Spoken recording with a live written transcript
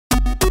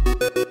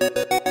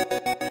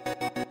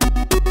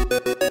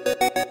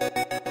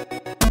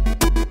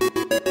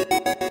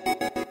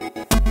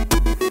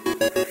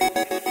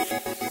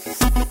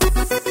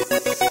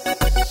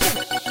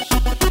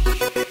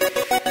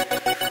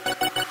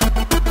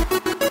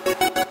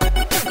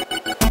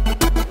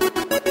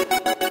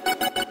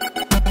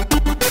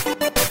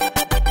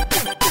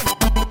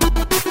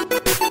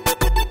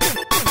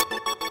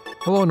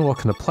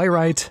welcome to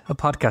Playwright, a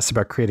podcast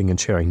about creating and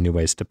sharing new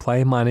ways to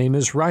play. My name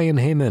is Ryan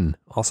Heyman,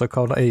 also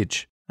called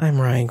H.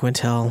 I'm Ryan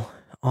Quintel,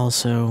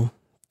 also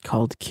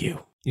called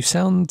Q. You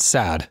sound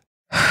sad.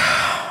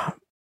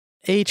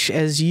 H,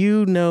 as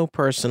you know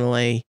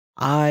personally,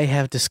 I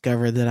have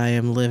discovered that I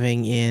am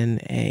living in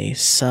a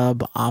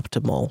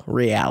suboptimal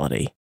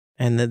reality,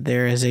 and that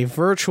there is a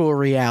virtual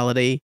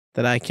reality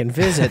that I can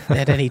visit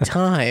at any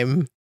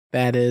time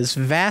that is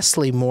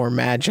vastly more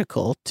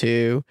magical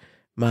to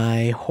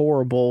my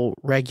horrible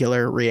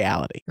regular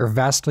reality. There are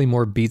vastly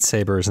more Beat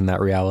Sabers in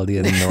that reality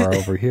than there are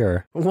over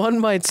here. One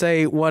might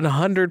say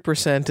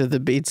 100% of the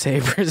Beat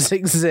Sabers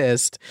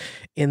exist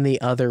in the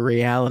other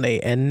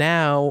reality, and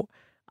now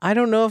I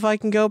don't know if I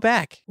can go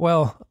back.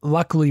 Well,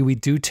 luckily we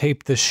do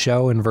tape this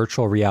show in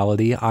virtual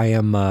reality. I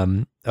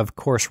am, of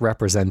course,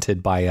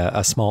 represented by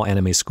a small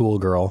anime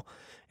schoolgirl,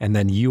 and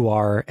then you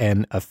are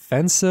an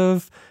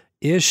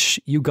offensive-ish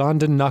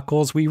Ugandan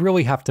Knuckles. We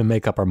really have to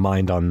make up our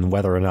mind on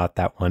whether or not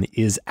that one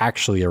is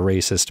actually a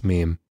racist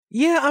meme.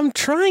 Yeah, I'm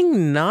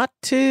trying not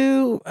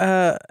to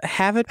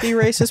have it be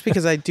racist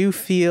because I do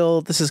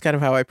feel this is kind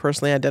of how I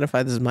personally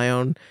identify. This is my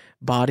own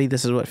body.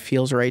 This is what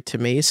feels right to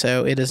me.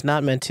 So it is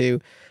not meant to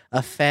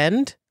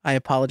offend. I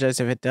apologize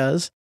if it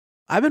does.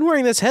 I've been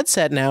wearing this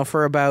headset now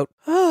for about,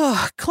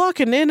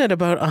 clocking in at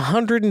about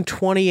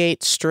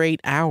 128 straight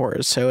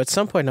hours. So at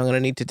some point I'm going to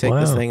need to take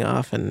this thing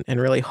off and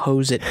really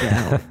hose it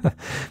down.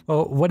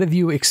 Well, what have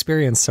you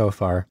experienced so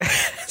far?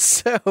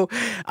 So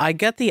I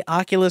got the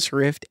Oculus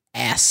Rift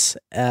S,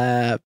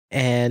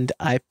 and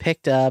I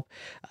picked up,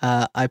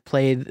 I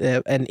played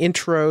an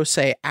intro,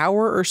 say,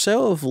 hour or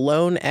so of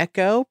Lone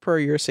Echo, per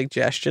your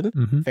suggestion.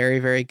 Mm-hmm. Very,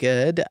 very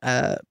good.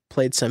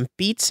 Played some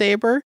Beat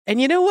Saber.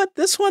 And you know what?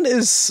 This one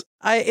is,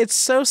 it's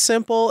so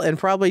simple and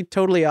probably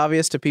totally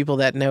obvious to people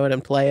that know it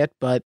and play it,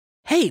 but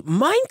hey,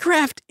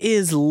 Minecraft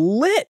is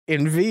lit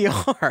in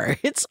VR.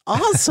 It's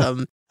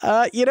awesome.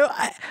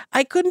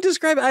 I couldn't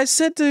describe it.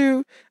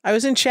 I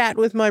was in chat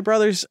with my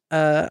brothers,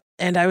 and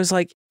I was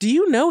like, do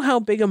you know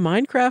how big a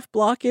Minecraft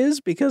block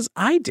is? Because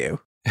I do.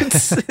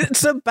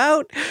 It's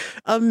about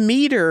a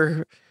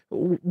meter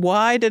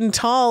wide and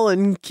tall,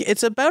 and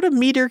it's about a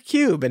meter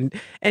cube. And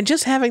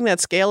just having that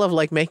scale of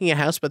like making a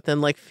house, but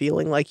then like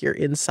feeling like you're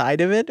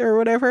inside of it or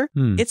whatever.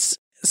 It's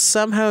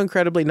somehow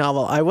incredibly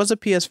novel. I was a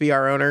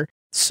PSVR owner.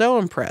 So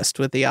impressed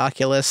with the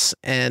Oculus,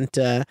 and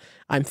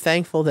I'm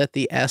thankful that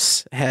the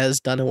S has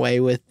done away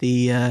with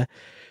the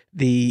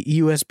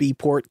USB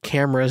port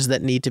cameras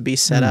that need to be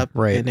set up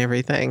and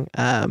everything.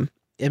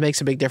 It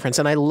makes a big difference,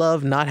 and I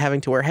love not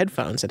having to wear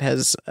headphones. It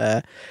has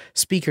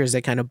speakers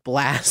that kind of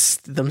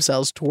blast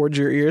themselves towards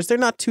your ears. They're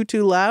not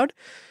too loud,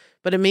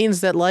 but it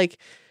means that like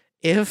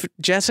if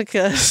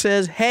Jessica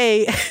says,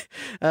 "Hey,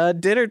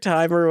 dinner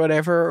time" or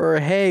whatever,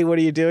 or "Hey, what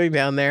are you doing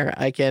down there?"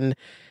 I can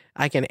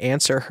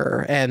answer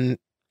her. And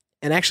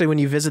actually, when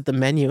you visit the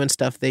menu and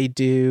stuff, they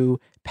do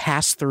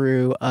pass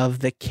through of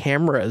the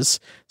cameras,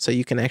 so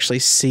you can actually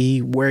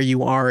see where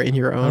you are in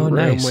your own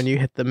room when you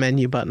hit the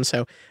menu button.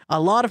 So a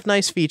lot of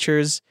nice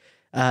features.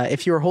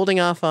 If you were holding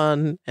off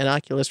on an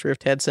Oculus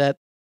Rift headset,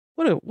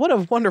 what a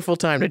wonderful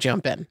time to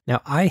jump in.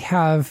 Now, I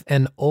have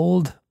an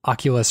old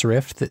Oculus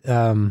Rift.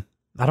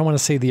 I don't want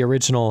to say the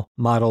original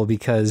model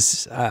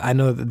because I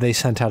know that they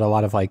sent out a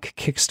lot of like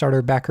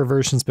Kickstarter backer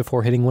versions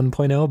before hitting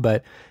 1.0,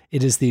 but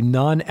it is the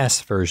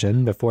non-S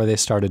version before they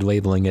started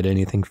labeling it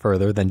anything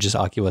further than just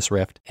Oculus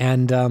Rift.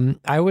 And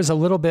I was a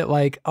little bit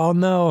like, oh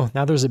no,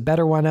 now there's a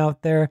better one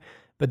out there.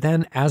 But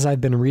then as I've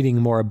been reading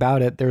more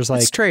about it, there's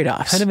like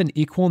trade-offs, kind of an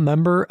equal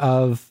number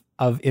of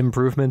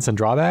improvements and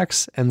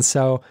drawbacks. And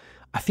so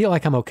I feel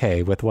like I'm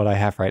okay with what I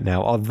have right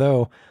now,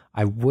 although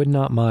I would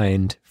not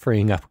mind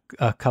freeing up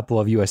a couple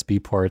of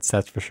USB ports,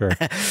 that's for sure.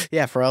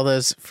 Yeah,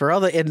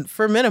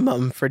 for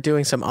minimum, for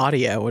doing some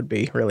audio would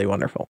be really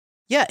wonderful.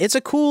 Yeah, it's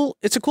a cool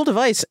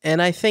device,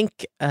 and I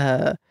think,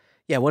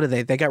 what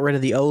did they got rid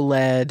of the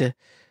OLED,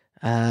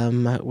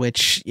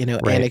 which,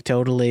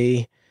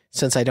 anecdotally,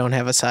 since I don't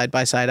have a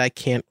side-by-side, I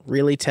can't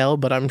really tell,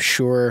 but I'm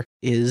sure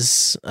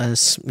is a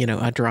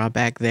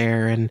drawback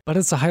there. But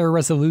it's a higher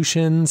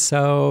resolution,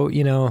 so,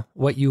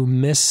 what you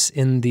miss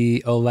in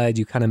the OLED,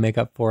 you kind of make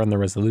up for in the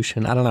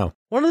resolution. I don't know.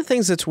 One of the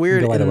things that's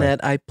weird in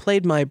that I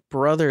played my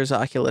brother's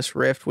Oculus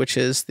Rift, which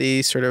is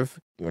the sort of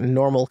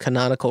normal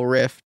canonical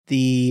Rift,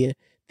 the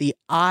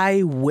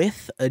eye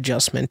width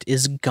adjustment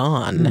is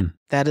gone.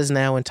 That is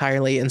now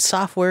entirely in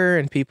software,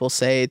 and people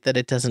say that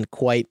it doesn't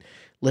quite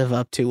live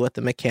up to what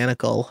the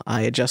mechanical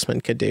eye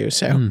adjustment could do.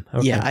 So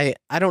yeah,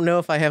 I don't know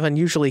if I have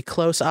unusually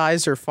close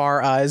eyes or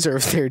far eyes or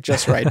if they're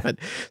just right, but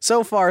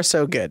so far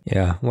so good.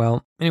 Yeah.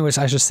 Well, anyways,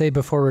 I should say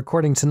before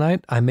recording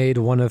tonight, I made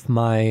one of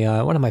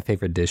my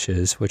favorite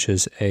dishes, which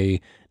is a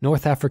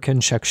North African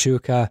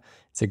shakshuka.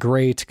 It's a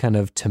great kind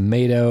of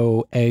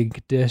tomato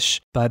egg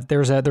dish, but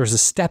there's a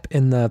step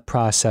in the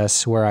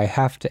process where I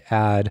have to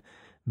add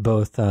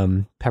both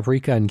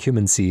paprika and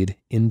cumin seed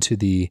into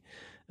the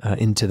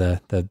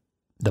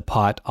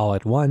pot all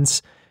at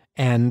once.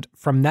 And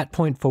from that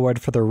point forward,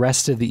 for the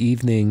rest of the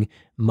evening,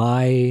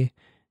 my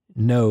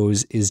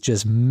nose is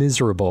just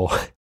miserable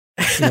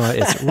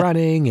It's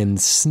running and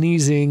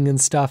sneezing and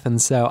stuff.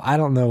 And so I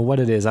don't know what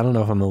it is. I don't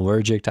know if I'm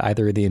allergic to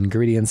either of the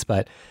ingredients,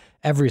 but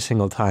every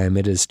single time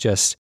it is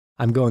just,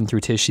 I'm going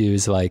through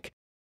tissues like,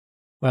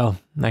 well,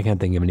 I can't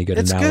think of any good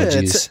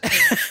analogies.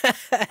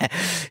 Good.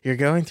 You're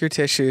going through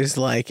tissues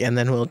and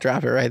then we'll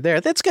drop it right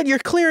there. That's good. You're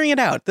clearing it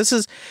out.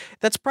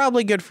 That's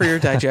probably good for your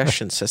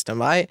digestion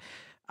system.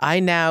 I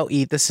now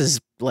eat, this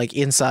is like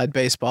inside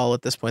baseball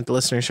at this point. The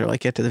listeners are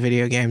get to the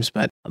video games,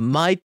 but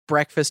my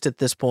breakfast at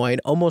this point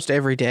almost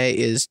every day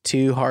is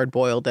 2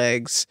 hard-boiled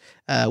eggs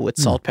with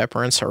salt,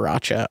 pepper, and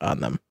sriracha on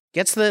them.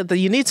 Gets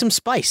you need some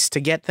spice to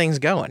get things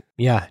going.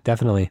 Yeah,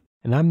 definitely.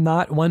 And I'm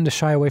not one to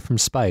shy away from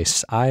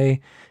spice. I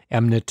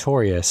am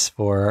notorious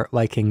for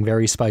liking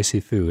very spicy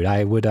food.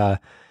 I would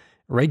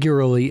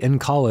regularly in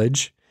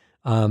college,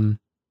 I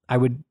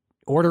would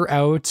order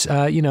out,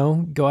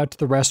 go out to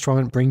the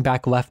restaurant, bring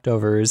back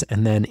leftovers,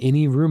 and then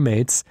any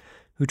roommates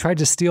who tried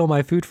to steal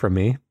my food from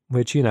me,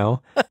 which,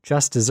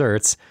 just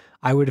desserts,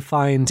 I would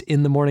find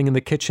in the morning in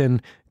the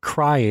kitchen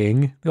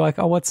crying, be like,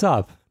 oh, what's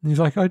up? And he's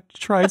like, I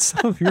tried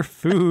some of your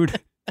food.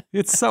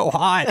 It's so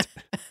hot.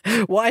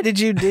 Why did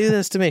you do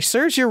this to me?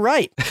 Sirs, you're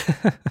right.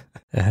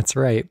 That's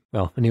right.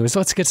 Well, anyways,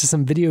 let's get to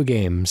some video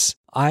games.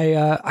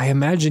 I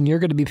imagine you're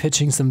going to be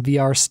pitching some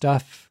VR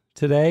stuff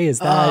today. Is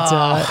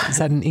that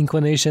an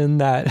inclination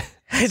that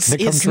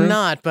it's true?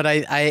 not, but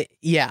I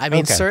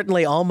mean,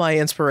 certainly all my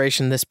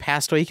inspiration this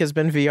past week has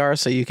been VR,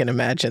 so you can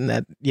imagine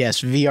that,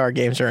 yes, VR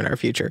games are in our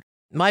future.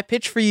 My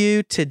pitch for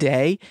you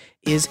today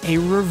is a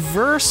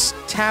reverse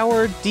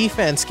tower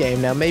defense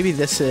game. Now, maybe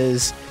this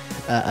is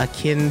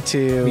akin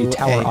to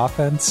tower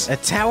offense. A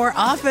tower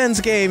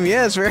offense game.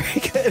 Yes, very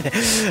good.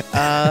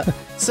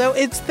 So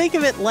think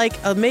of it like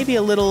maybe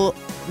a little,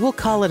 we'll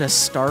call it a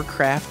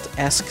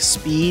StarCraft-esque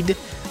speed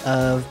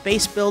of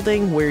base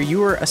building, where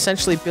you are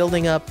essentially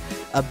building up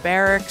a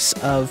barracks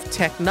of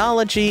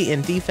technology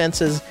and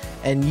defenses,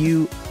 and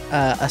you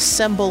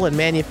assemble and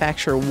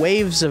manufacture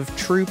waves of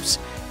troops.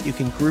 You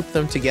can group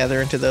them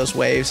together into those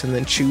waves and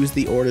then choose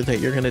the order that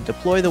you're going to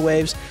deploy the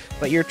waves.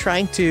 But you're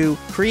trying to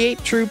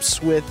create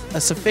troops with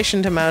a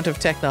sufficient amount of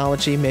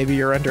technology. Maybe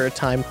you're under a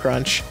time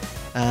crunch,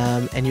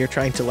 and you're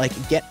trying to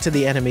get to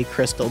the enemy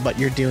crystal, but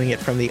you're doing it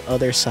from the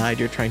other side.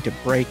 You're trying to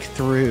break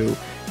through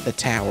the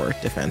tower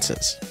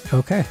defenses.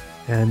 Okay,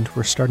 and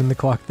we're starting the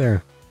clock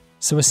there.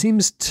 So it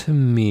seems to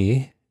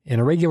me, in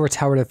a regular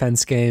tower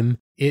defense game,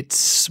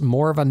 it's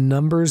more of a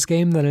numbers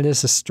game than it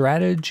is a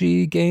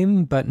strategy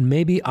game, but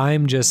maybe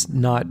I'm just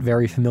not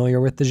very familiar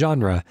with the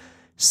genre.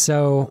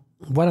 So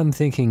what I'm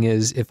thinking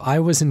is, if I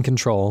was in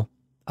control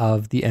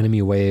of the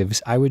enemy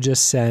waves, I would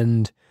just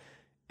send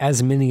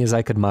as many as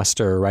I could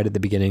muster right at the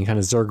beginning, kind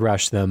of Zerg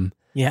rush them,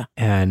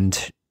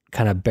 and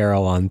kind of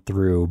barrel on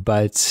through.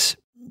 But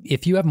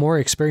if you have more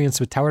experience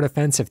with tower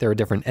defense, if there are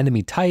different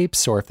enemy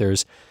types, or if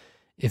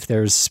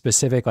there's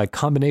specific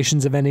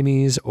combinations of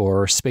enemies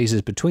or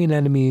spaces between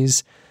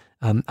enemies,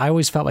 I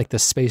always felt like the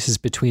spaces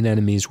between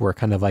enemies were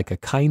kind of like a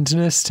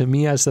kindness to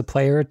me as the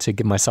player, to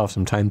give myself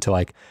some time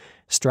to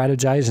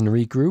strategize and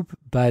regroup.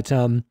 But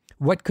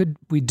what could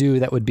we do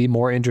that would be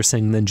more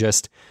interesting than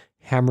just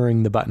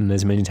hammering the button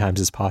as many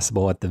times as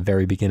possible at the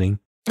very beginning?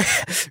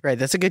 Right,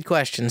 that's a good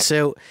question.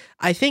 So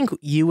I think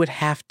you would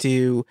have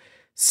to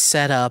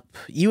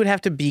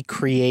be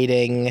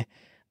creating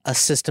a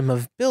system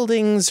of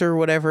buildings or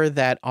whatever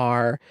that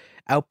are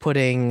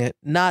outputting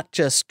not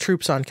just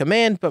troops on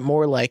command, but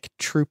more like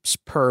troops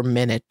per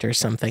minute or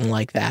something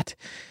like that.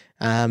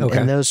 And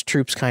those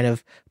troops kind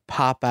of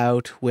pop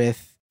out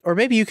with, or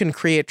maybe you can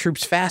create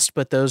troops fast,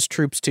 but those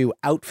troops, to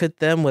outfit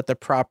them with the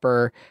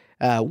proper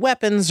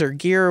weapons or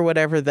gear or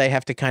whatever, they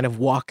have to kind of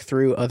walk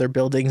through other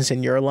buildings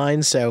in your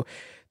line. So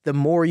the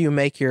more you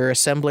make your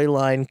assembly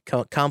line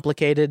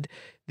complicated,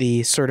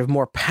 the sort of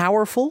more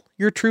powerful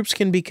your troops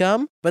can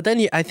become. But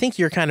then I think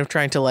you're kind of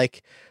trying to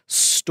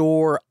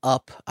store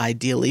up,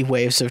 ideally,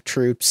 waves of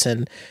troops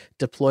and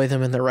deploy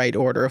them in the right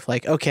order of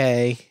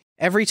okay,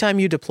 every time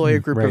you deploy a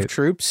group of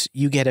troops,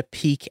 you get a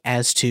peek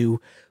as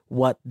to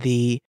what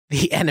the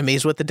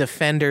enemies, what the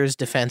defenders'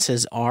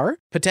 defenses are.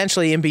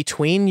 Potentially in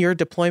between your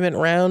deployment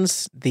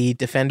rounds, the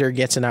defender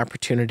gets an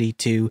opportunity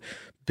to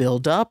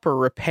build up or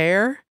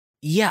repair.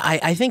 Yeah,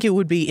 I think it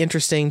would be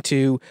interesting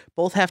to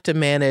both have to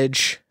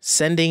manage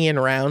sending in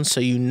rounds so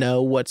you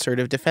know what sort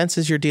of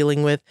defenses you're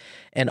dealing with,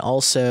 and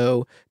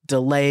also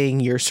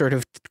delaying your sort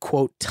of,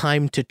 quote,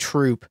 time to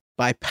troop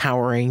by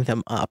powering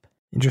them up.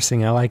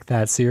 Interesting. I like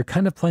that. So you're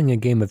kind of playing a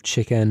game of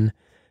chicken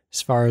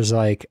as far as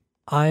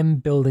I'm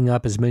building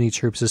up as many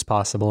troops as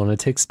possible, and it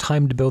takes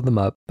time to build them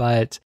up,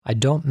 but I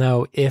don't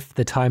know if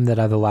the time that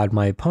I've allowed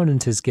my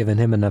opponent has given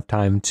him enough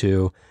time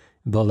to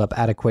build up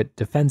adequate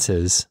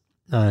defenses.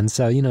 And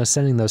so,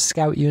 sending those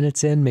scout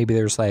units in, maybe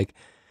there's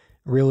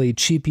really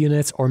cheap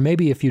units, or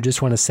maybe if you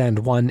just want to send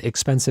one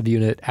expensive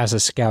unit as a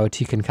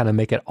scout, you can kind of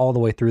make it all the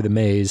way through the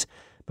maze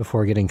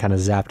before getting kind of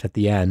zapped at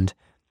the end.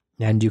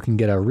 And you can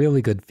get a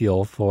really good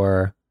feel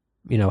for,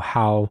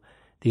 how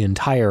the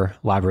entire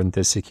labyrinth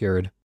is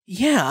secured.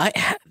 Yeah,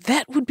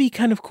 that would be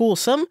kind of cool.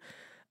 Some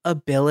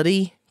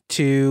ability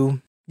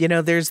to,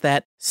 there's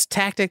that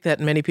tactic that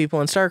many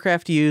people in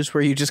StarCraft use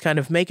where you just kind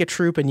of make a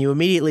troop and you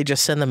immediately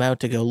just send them out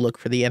to go look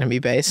for the enemy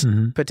base.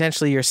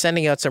 Potentially you're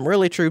sending out some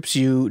early troops,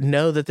 you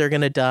know that they're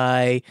going to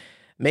die.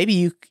 Maybe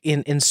you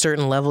in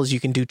certain levels you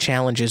can do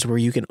challenges where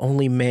you can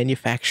only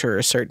manufacture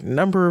a certain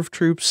number of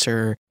troops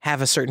or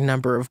have a certain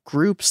number of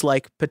groups.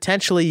 Like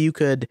potentially you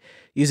could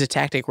use a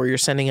tactic where you're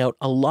sending out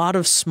a lot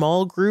of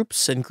small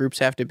groups and groups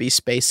have to be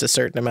spaced a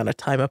certain amount of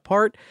time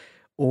apart,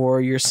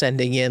 or you're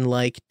sending in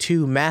like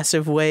 2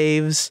 massive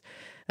waves.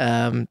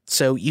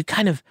 So you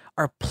kind of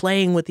are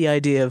playing with the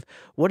idea of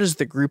what is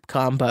the group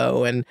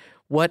combo and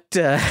what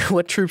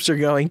troops are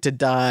going to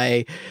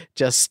die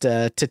just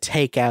to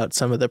take out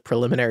some of the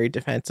preliminary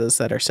defenses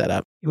that are set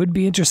up. It would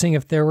be interesting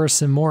if there were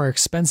some more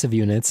expensive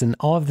units, and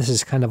all of this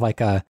is kind of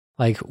like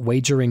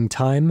wagering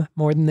time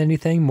more than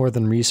anything, more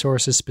than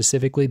resources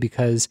specifically,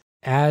 because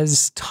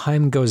as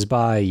time goes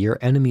by, your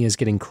enemy is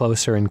getting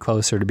closer and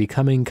closer to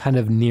becoming kind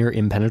of near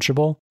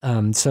impenetrable.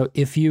 So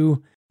if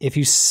you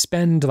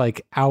spend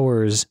like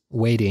hours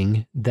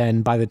waiting,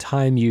 then by the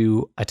time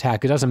you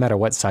attack, it doesn't matter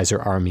what size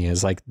your army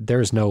is, like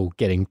there's no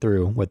getting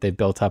through what they've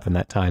built up in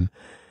that time.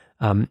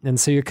 And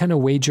so you're kind of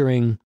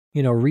wagering,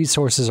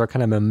 resources are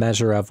kind of a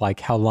measure of like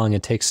how long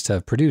it takes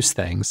to produce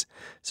things.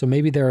 So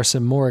maybe there are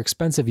some more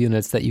expensive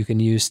units that you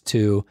can use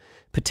to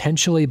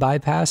potentially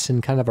bypass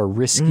in kind of a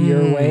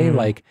riskier way,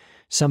 like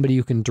somebody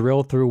who can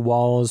drill through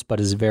walls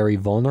but is very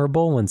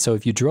vulnerable. And so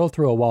if you drill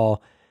through a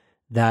wall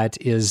that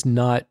is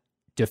not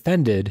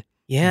defended,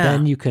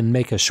 then you can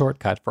make a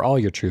shortcut for all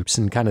your troops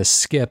and kind of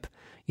skip,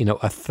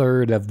 a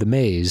third of the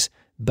maze.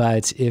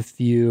 But if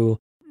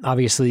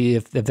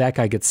that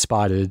guy gets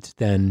spotted,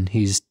 then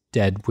he's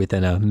dead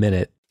within a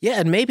minute. Yeah,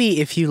 and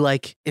maybe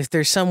if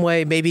there's some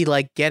way, maybe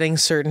like getting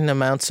certain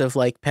amounts of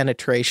like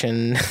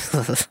penetration,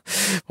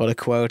 what a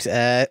quote,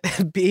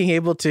 being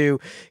able to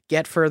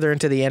get further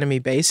into the enemy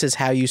base is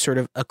how you sort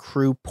of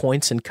accrue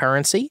points and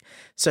currency.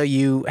 So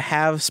you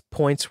have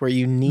points where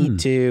you need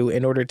to,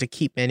 in order to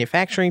keep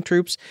manufacturing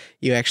troops,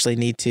 you actually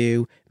need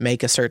to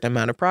make a certain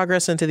amount of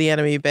progress into the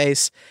enemy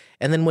base.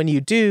 And then when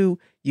you do,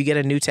 you get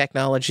a new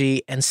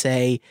technology and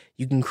say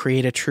you can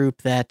create a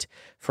troop that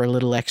for a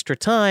little extra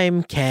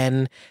time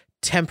can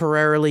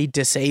temporarily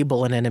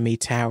disable an enemy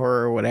tower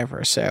or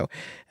whatever. So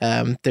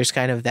there's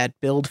kind of that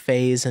build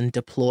phase and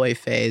deploy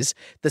phase,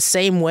 the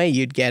same way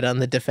you'd get on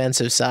the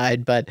defensive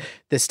side, but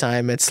this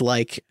time it's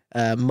like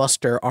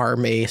muster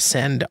army,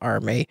 send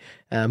army,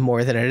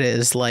 more than it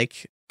is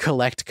like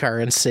collect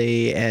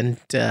currency and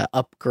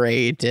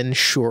upgrade and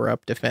shore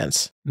up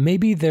defense.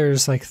 Maybe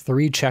there's like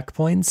 3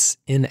 checkpoints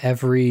in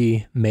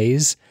every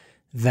maze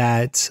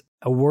that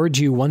award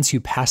you, once you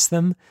pass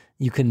them,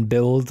 you can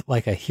build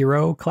like a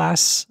hero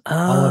class,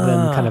 all of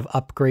them kind of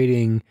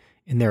upgrading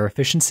in their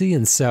efficiency.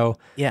 And so,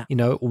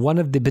 one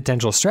of the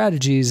potential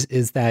strategies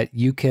is that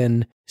you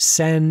can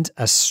send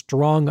a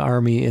strong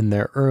army in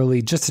there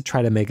early just to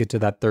try to make it to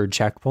that 3rd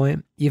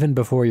checkpoint, even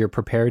before you're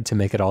prepared to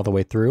make it all the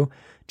way through,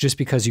 just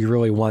because you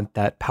really want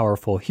that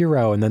powerful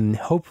hero. And then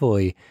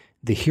hopefully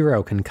the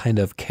hero can kind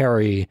of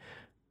carry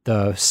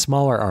the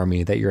smaller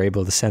army that you're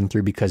able to send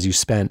through because you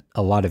spent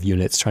a lot of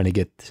units trying to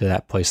get to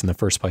that place in the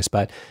first place.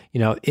 But,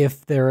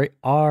 if there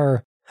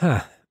are,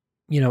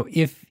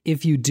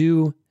 if you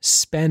do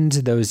spend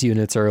those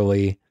units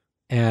early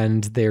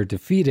and they're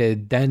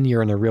defeated, then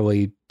you're in a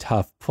really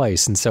tough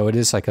place. And so it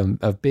is like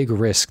a big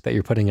risk that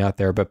you're putting out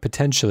there, but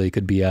potentially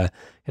could be a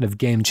kind of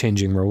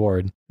game-changing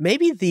reward.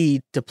 Maybe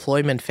the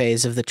deployment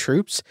phase of the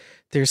troops,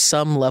 there's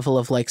some level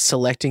of like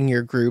selecting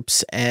your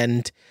groups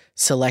and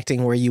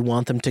selecting where you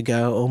want them to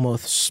go,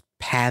 almost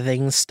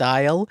pathing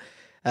style.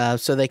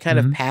 So they kind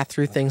of path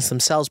through things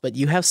themselves, but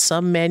you have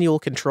some manual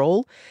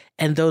control.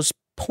 And those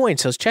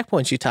points, those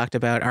checkpoints you talked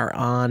about, are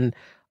on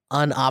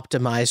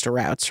unoptimized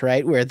routes,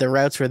 right? Where the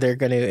routes where they're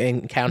going to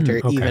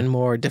encounter even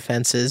more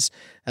defenses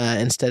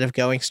instead of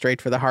going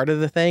straight for the heart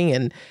of the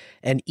thing.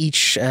 And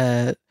each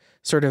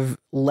sort of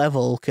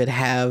level could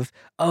have,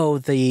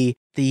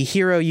 the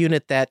hero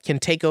unit that can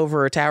take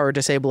over a tower,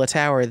 disable a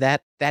tower,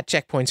 that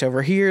checkpoint's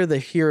over here. The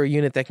hero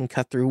unit that can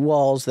cut through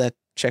walls, that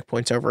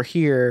checkpoint's over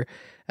here.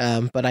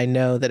 But I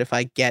know that if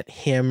I get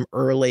him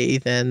early,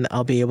 then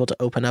I'll be able to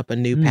open up a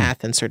new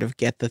path and sort of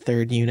get the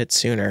 3rd unit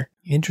sooner.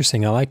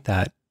 Interesting. I like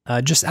that.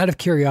 Just out of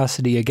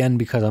curiosity, again,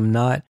 because I'm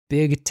not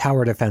big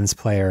tower defense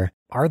player,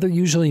 are there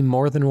usually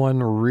more than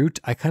one route?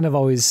 I kind of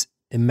always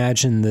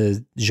imagine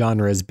the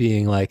genre as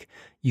being like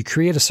you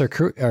create a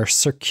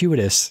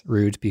circuitous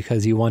route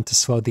because you want to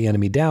slow the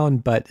enemy down,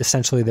 but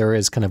essentially there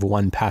is kind of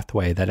one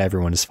pathway that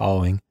everyone is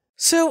following.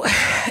 So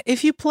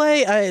if you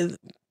play,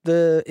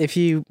 if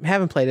you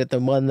haven't played it, the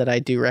one that I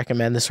do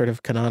recommend, the sort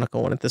of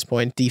canonical one at this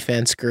point,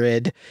 Defense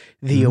Grid,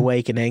 The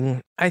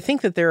Awakening, I think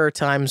that there are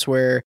times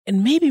where,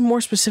 and maybe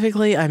more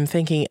specifically, I'm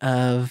thinking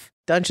of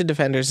Dungeon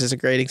Defenders is a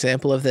great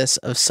example of this,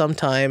 of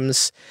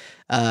sometimes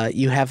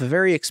you have a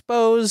very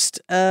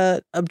exposed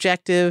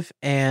objective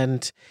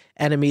and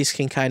enemies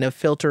can kind of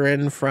filter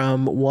in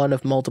from one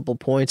of multiple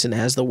points, and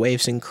as the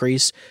waves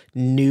increase,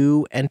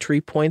 new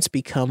entry points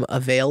become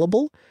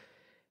available.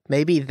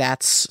 maybe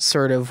that's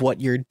sort of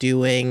what you're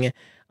doing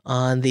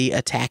on the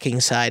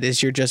attacking side,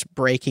 is you're just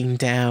breaking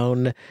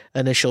down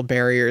initial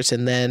barriers,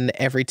 and then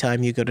every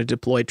time you go to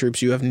deploy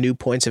troops, you have new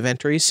points of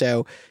entry.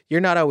 So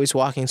you're not always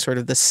walking sort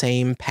of the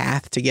same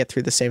path to get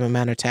through the same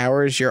amount of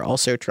towers. You're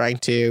also trying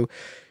to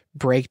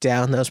break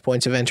down those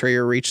points of entry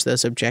or reach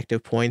those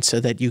objective points so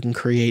that you can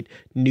create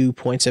new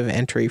points of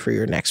entry for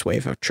your next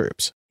wave of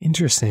troops.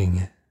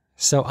 Interesting.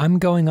 So I'm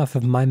going off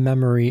of my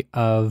memory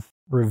of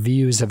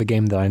reviews of a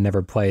game that I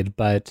never played,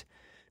 but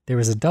there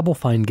was a Double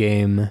Fine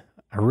game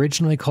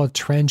originally called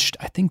Trenched.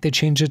 I think they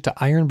changed it to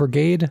Iron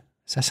Brigade.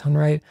 Does that sound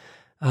right?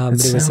 It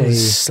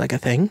sounds like a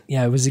thing.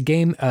 Yeah, it was a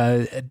game,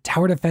 a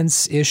tower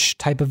defense-ish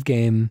type of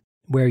game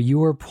where you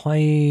were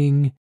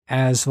playing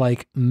as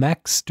like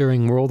mechs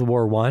during World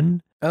War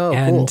One. Oh,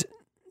 and cool.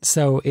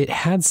 So it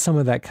had some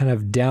of that kind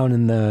of down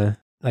in the,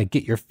 like,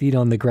 get your feet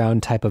on the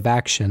ground type of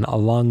action,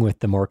 along with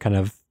the more kind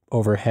of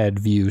overhead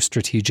view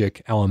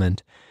strategic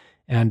element.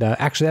 And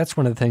actually, that's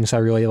one of the things I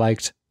really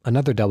liked.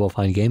 Another Double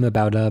Fine game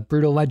about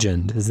Brutal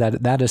Legend is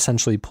that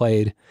essentially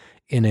played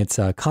in its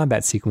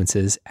combat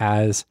sequences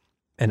as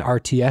an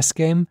RTS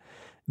game,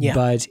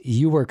 but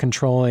you were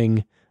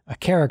controlling a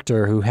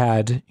character who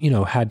had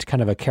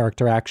kind of a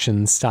character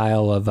action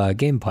style of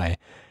gameplay.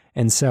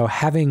 And so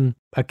having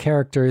a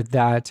character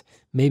that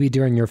maybe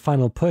during your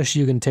final push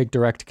you can take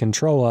direct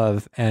control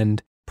of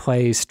and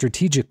play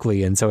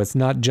strategically, and so it's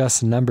not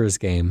just a numbers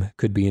game,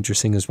 could be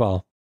interesting as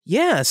well.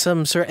 Yeah,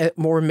 some sort of,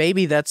 or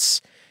maybe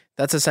that's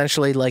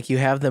essentially like you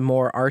have the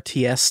more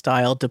RTS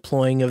style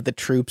deploying of the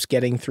troops,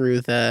 getting through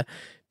the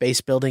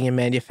base building and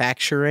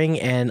manufacturing,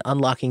 and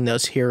unlocking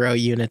those hero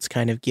units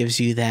kind of gives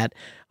you that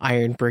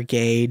Iron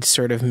Brigade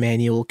sort of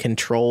manual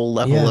control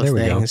level of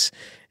things.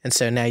 And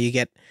so now you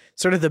get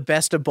sort of the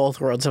best of both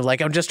worlds of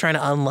like, I'm just trying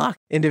to unlock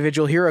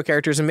individual hero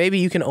characters, and maybe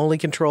you can only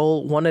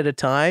control one at a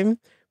time,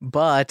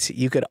 but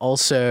you could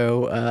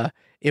also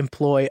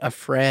employ a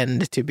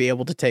friend to be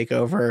able to take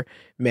over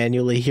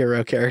manually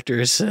hero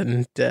characters,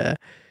 and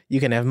you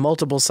can have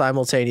multiple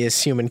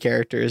simultaneous human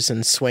characters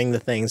and swing the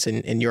things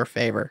in your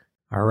favor.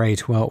 All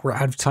right, well, we're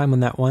out of time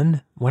on that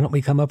one. Why don't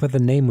we come up with a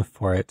name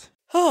for it?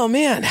 Oh,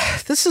 man,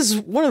 this is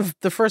one of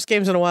the first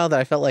games in a while that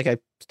I felt like I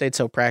stayed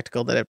so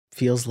practical that it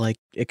feels like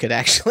it could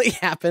actually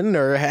happen,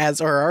 or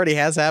already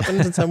has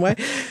happened in some way.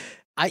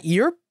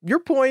 Your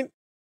point,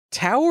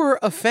 Tower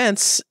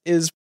Offense,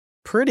 is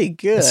pretty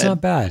good. It's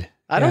not bad.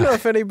 I don't know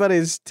if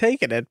anybody's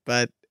taken it,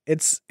 but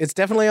it's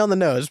definitely on the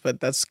nose, but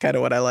that's kind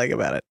of what I like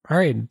about it. All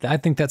right, I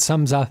think that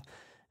sums up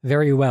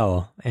very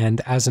well.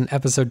 And as an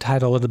episode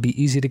title, it'll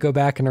be easy to go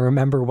back and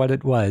remember what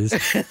it was.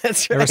 That's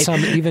right. There were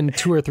some even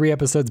 2 or 3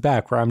 episodes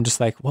back where I'm just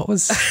like, what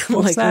was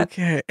that?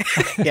 Okay.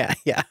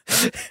 Yeah.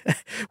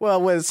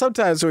 Well,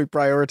 sometimes we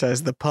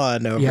prioritize the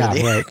pun over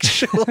the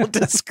actual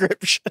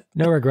description.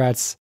 No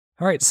regrets.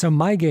 All right, so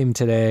my game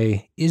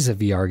today is a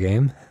VR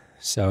game,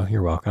 so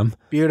you're welcome.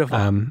 Beautiful.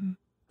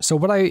 So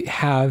what I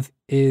have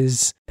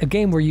is a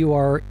game where you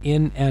are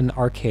in an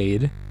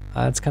arcade.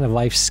 It's kind of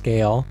life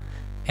scale.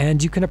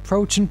 And you can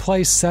approach and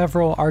play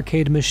several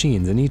arcade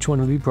machines, and each one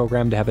will be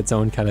programmed to have its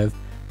own kind of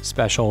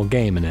special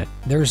game in it.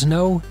 There's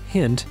no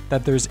hint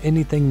that there's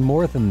anything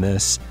more than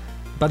this,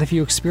 but if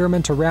you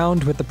experiment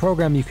around with the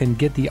program, you can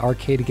get the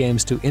arcade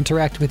games to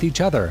interact with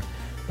each other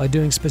by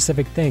doing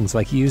specific things,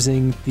 like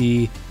using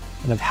the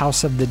kind of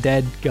House of the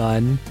Dead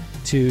gun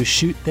to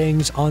shoot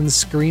things on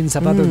screens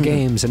of other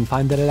games and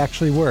find that it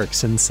actually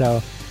works. And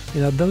so,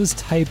 those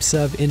types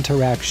of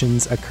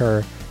interactions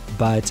occur,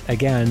 but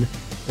again,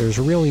 there's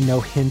really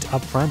no hint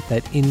up front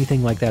that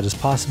anything like that is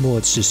possible.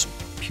 It's just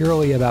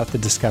purely about the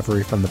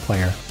discovery from the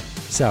player.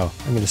 So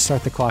I'm going to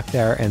start the clock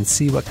there and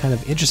see what kind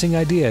of interesting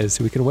ideas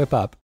we can whip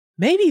up.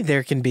 Maybe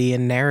there can be a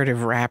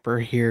narrative wrapper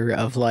here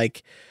of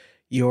like,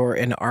 you're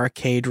an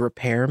arcade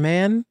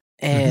repairman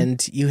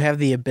and you have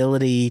the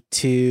ability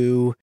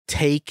to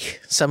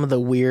take some of the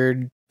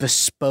weird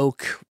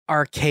bespoke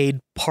arcade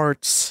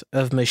parts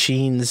of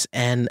machines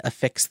and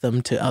affix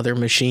them to other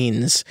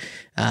machines,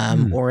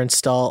 or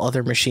install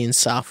other machine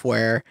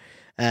software.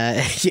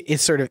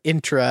 It's sort of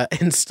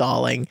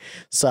intra-installing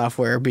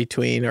software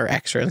between, or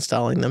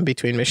extra-installing them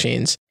between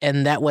machines.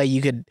 And that way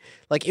you could,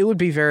 like, it would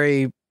be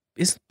very...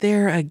 Isn't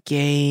there a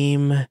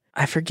game?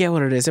 I forget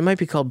what it is. It might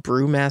be called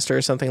Brewmaster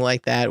or something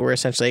like that, where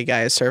essentially a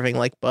guy is serving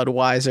like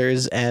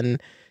Budweisers,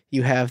 and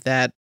you have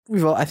that.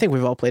 I think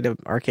we've all played an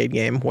arcade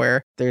game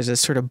where there's a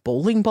sort of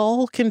bowling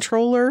ball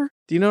controller.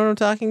 Do you know what I'm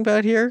talking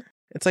about here?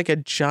 It's like a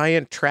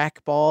giant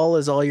track ball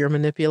is all you're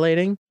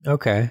manipulating.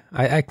 Okay.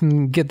 I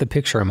can get the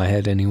picture in my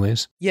head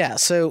anyways. Yeah,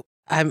 so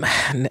I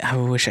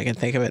wish I could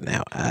think of it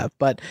now.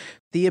 But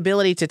the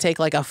ability to take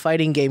like a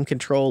fighting game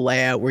control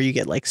layout where you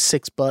get like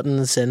 6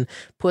 buttons and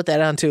put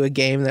that onto a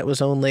game that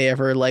was only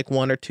ever like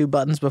 1 or 2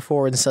 buttons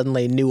before, and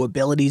suddenly new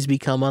abilities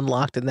become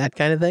unlocked and that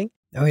kind of thing.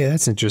 Oh yeah,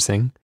 that's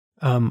interesting.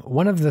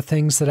 One of the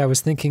things that I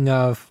was thinking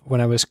of when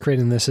I was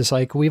creating this is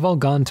like, we've all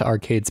gone to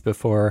arcades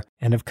before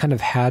and have kind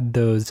of had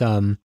those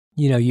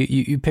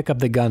you pick up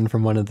the gun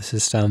from one of the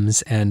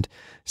systems and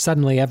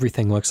suddenly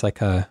everything looks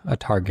like a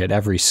target,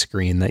 every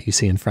screen that you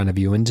see in front of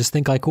you, and just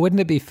think like, wouldn't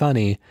it be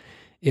funny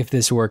if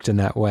this worked in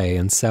that way?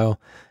 And so,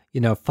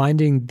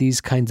 finding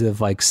these kinds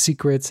of like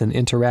secrets and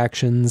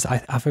interactions,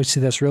 I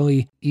obviously that's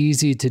really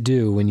easy to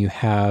do when you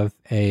have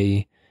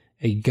a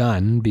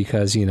gun,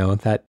 because,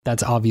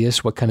 that's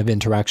obvious what kind of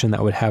interaction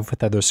that would have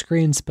with other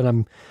screens. But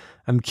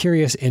I'm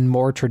curious, in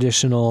more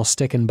traditional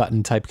stick and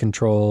button type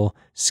control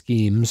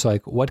schemes,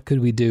 like what could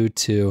we do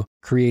to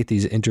create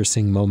these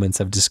interesting moments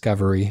of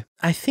discovery?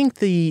 I think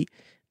the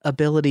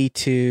ability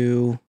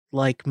to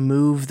like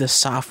move the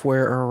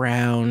software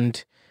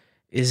around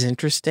is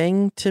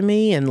interesting to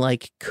me, and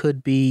like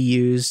could be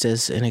used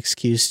as an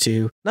excuse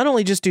to not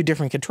only just do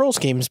different control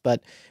schemes,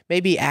 but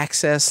maybe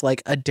access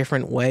like a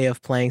different way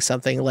of playing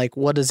something. Like,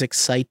 what does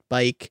Excite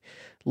Bike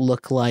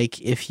look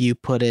like if you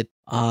put it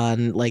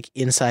on like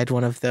inside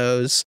one of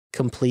those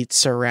complete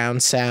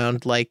surround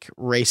sound like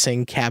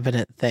racing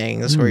cabinet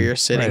things where you're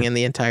sitting in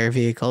the entire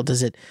vehicle?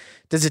 Does it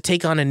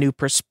take on a new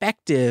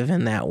perspective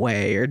in that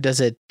way, or does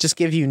it just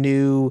give you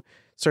new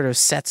sort of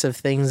sets of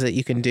things that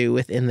you can do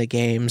within the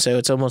game? So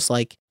it's almost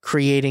like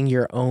creating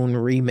your own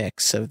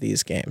remix of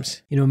these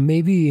games.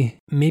 Maybe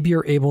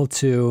you're able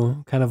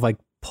to kind of like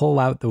pull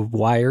out the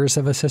wires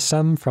of a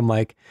system from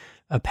like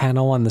a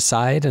panel on the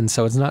side. And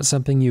so it's not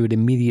something you would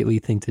immediately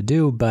think to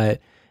do,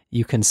 but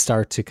you can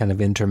start to kind of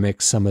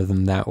intermix some of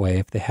them that way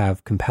if they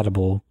have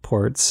compatible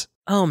ports.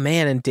 Oh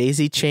man, and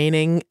daisy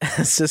chaining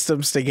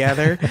systems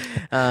together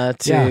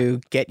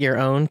to get your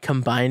own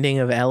combining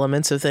of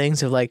elements of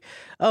things, of like,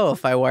 oh,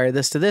 if I wire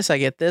this to this, I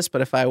get this,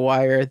 but if I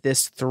wire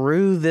this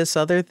through this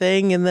other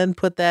thing and then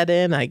put that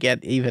in, I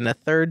get even a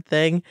third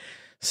thing.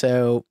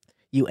 So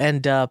you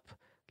end up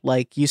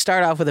like, you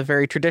start off with a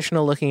very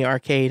traditional looking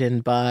arcade,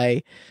 and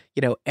by,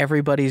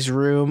 everybody's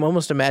room,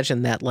 almost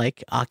imagine that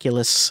like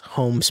Oculus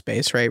home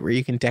space, right? Where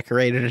you can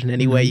decorate it in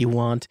any way you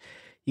want.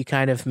 You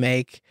kind of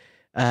make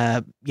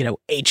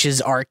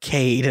H's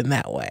arcade in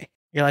that way.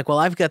 You're like, well,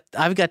 I've got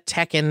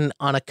Tekken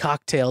on a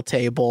cocktail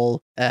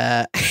table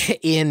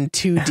in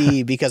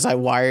 2D because I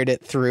wired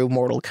it through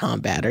Mortal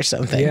Kombat or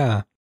something.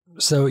 Yeah.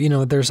 So,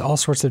 there's all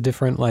sorts of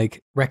different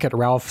like Wreck-It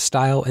Ralph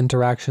style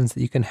interactions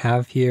that you can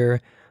have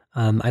here.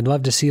 I'd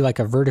love to see like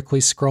a vertically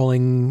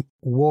scrolling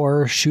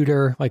war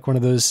shooter, like one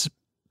of those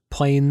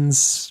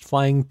planes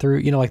flying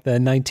through, like the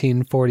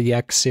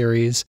 1940X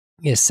series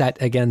is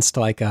set against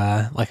like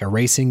a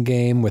racing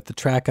game with the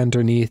track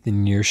underneath,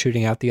 and you're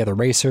shooting out the other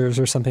racers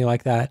or something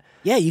like that.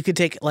 Yeah, you could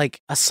take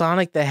like a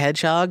Sonic the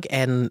Hedgehog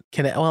and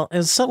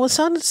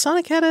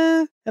Sonic had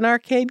an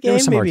arcade game? There were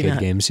some Maybe arcade not.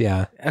 games,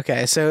 yeah.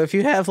 Okay, so if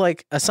you have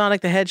like a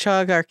Sonic the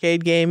Hedgehog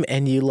arcade game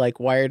and you like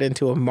wired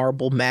into a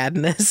Marble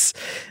Madness,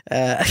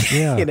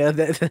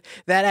 that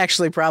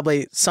actually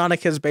probably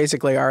Sonic has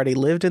basically already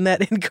lived in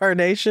that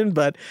incarnation,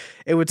 but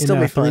it would still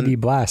be fun. 3D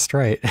Blast,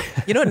 right?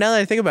 Now that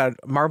I think about it,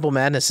 Marble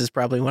Madness is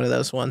probably one of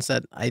those ones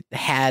that I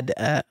had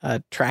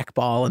a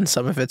trackball in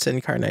some of its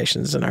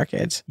incarnations in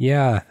arcades.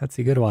 Yeah, that's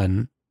a good one.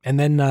 And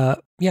then,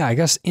 I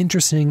guess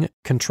interesting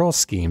control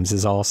schemes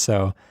is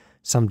also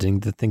something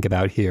to think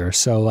about here.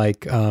 So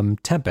like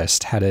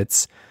Tempest had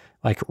its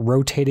like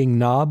rotating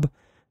knob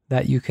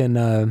that you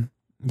can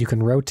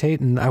rotate,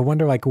 and I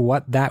wonder like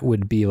what that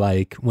would be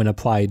like when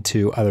applied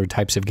to other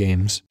types of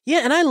games. Yeah,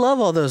 and I love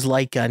all those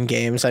light gun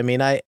games. I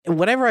mean,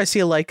 whenever I see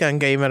a light gun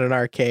game at an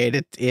arcade,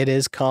 it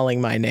is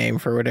calling my name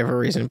for whatever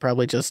reason,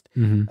 probably just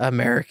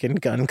American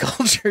gun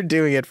culture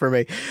doing it for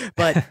me.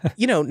 But,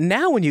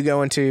 now when you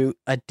go into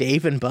a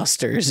Dave &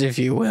 Buster's, if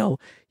you will,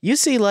 you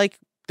see like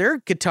their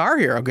Guitar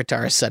Hero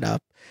guitars set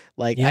up.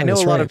 Like, I know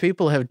a lot of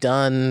people have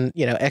done,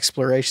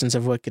 explorations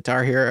of what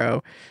Guitar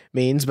Hero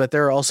means, but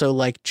there are also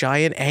like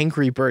giant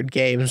Angry Bird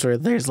games where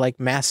there's like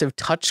massive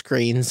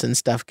touchscreens and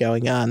stuff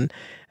going on.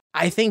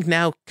 I think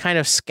now kind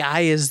of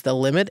sky is the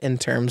limit in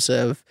terms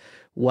of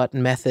what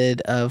method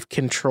of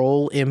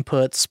control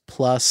inputs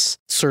plus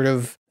sort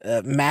of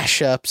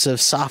mashups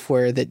of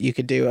software that you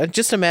could do.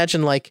 Just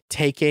imagine like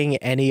taking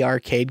any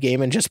arcade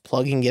game and just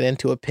plugging it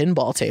into a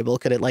pinball table.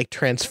 Could it like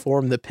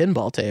transform the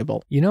pinball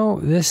table?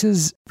 This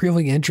is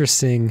really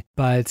interesting,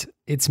 but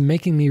it's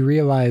making me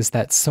realize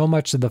that so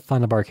much of the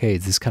fun of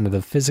arcades is kind of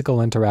the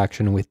physical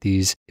interaction with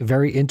these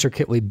very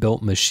intricately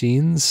built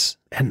machines.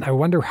 And I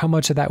wonder how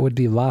much of that would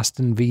be lost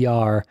in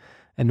VR,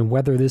 and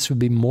whether this would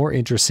be more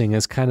interesting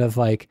as kind of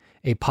like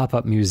a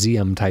pop-up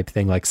museum type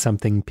thing, like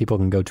something people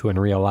can go to in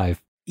real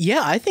life.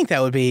 Yeah, I think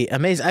that would be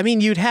amazing. I mean,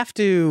 you would have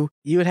to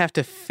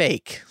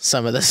fake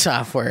some of the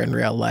software in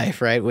real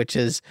life, right? Which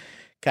is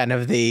kind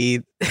of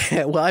the,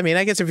 well, I mean,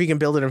 I guess if you can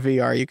build it in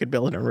VR, you could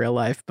build it in real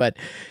life, but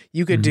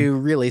you could do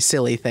really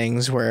silly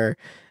things where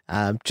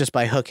just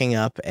by hooking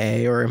up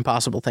or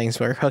impossible things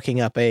where hooking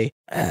up a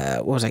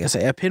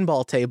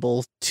pinball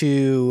table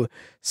to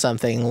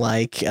something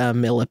like a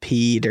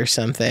millipede or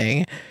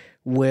something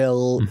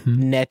will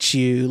net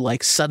you,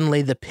 like,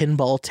 suddenly the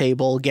pinball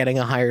table, getting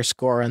a higher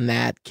score on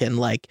that can,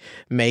 like,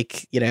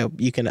 make,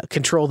 you can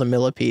control the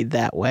millipede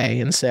that way.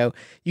 And so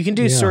you can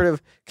do sort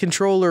of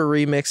controller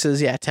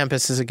remixes. Yeah,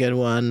 Tempest is a good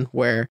one,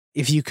 where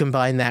if you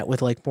combine that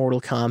with, like,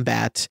 Mortal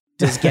Kombat,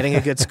 does getting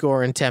a good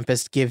score in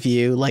Tempest give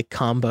you, like,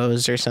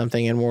 combos or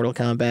something in Mortal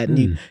Kombat?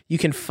 And you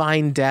can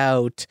find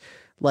out,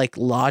 like,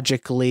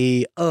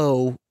 logically,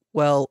 oh,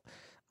 well,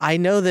 I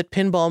know that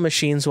pinball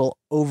machines will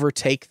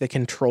overtake the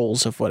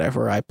controls of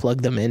whatever I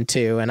plug them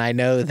into. And I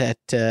know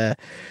that,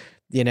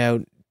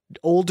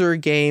 older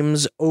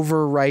games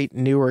overwrite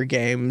newer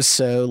games.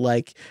 So,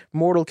 like,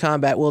 Mortal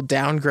Kombat will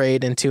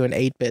downgrade into an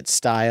 8-bit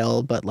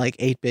style, but, like,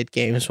 8-bit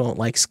games won't,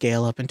 like,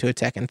 scale up into a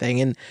Tekken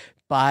thing. And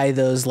by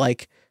those,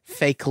 like,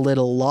 fake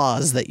little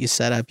laws that you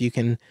set up, you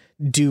can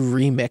do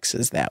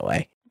remixes that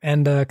way.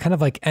 And kind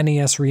of like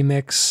NES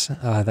Remix,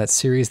 that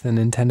series that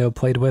Nintendo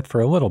played with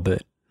for a little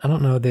bit. I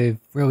don't know they've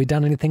really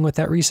done anything with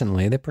that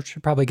recently. They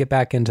should probably get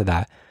back into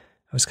that.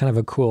 It was kind of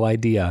a cool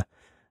idea.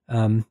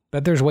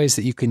 But there's ways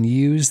that you can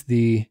use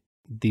the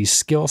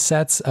skill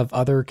sets of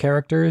other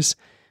characters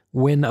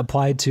when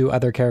applied to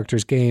other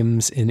characters'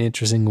 games in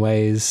interesting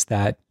ways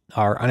that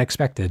are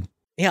unexpected.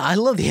 Yeah, I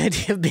love the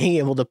idea of being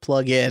able to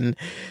plug in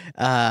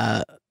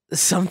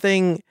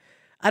something,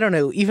 I don't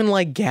know, even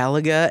like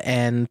Galaga,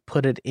 and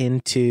put it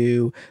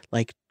into,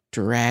 like,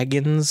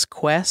 Dragon's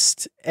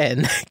Quest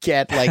and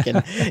get, like,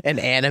 an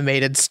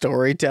animated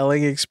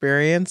storytelling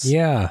experience.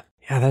 Yeah,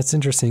 that's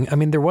interesting. I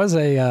mean, there was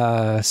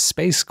a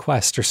Space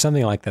Quest or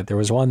something like that. There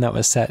was one that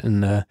was set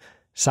in a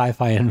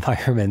sci-fi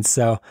environment.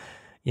 So,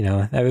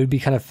 that would be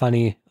kind of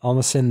funny,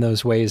 almost in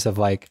those ways of,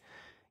 like,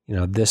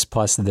 this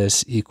plus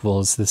this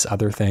equals this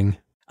other thing.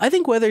 I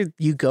think whether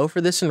you go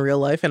for this in real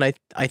life, and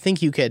I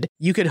think you could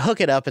hook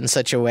it up in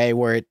such a way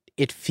where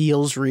it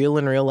feels real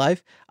in real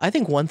life. I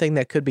think one thing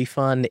that could be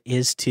fun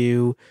is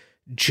to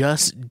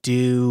just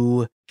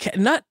do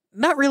not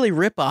really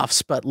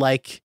rip-offs, but,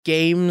 like,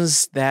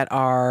 games that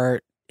are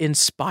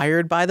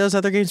inspired by those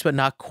other games, but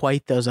not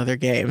quite those other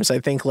games. I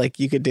think, like,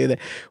 you could do that.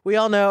 We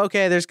all know,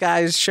 okay, there's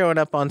guys showing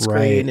up on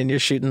screen and you're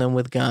shooting them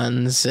with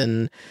guns,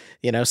 and,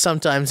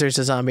 sometimes there's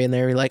a zombie in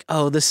there. You're like,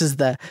 oh, this is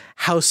the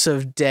House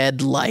of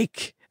Dead,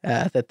 like,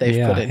 that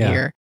they've put in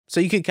here. So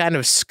you could kind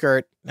of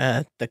skirt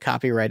the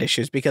copyright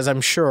issues, because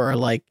I'm sure,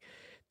 like,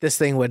 this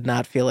thing would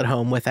not feel at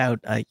home without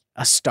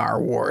a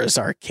Star Wars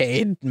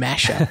arcade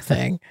mashup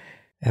thing.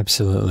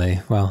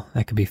 Absolutely. Well,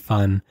 that could be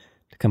fun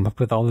to come up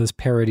with all those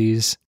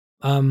parodies.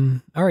 All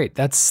right,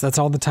 that's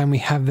all the time we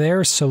have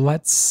there. So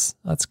let's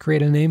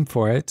create a name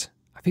for it.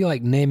 I feel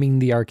like naming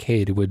the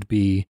arcade would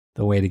be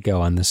the way to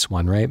go on this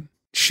one, right?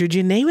 Should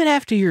you name it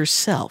after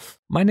yourself?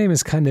 My name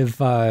is kind of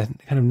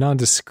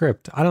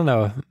nondescript. I don't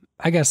know.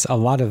 I guess a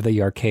lot of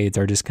the arcades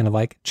are just kind of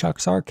like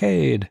Chuck's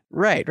Arcade.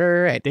 Right.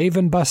 Dave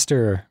and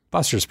Buster.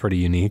 Buster's pretty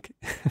unique.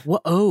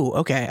 Well, oh,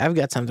 okay. I've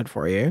got something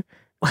for you.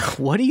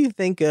 What do you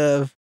think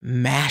of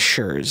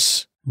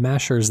Mashers?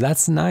 Mashers,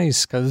 that's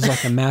nice, because it's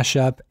like a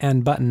mashup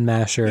and button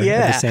masher at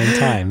the same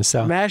time.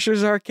 So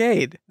Mashers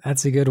Arcade.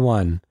 That's a good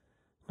one.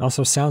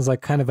 Also sounds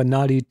like kind of a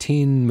naughty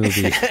teen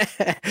movie.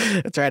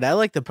 That's right. I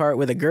like the part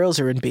where the girls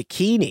are in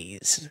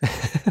bikinis.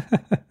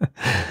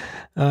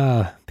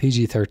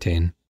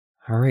 PG-13.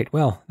 All right.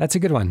 Well, that's a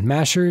good one.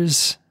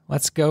 Mashers.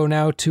 Let's go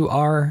now to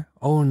our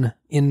own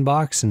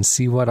inbox and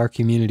see what our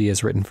community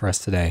has written for us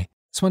today.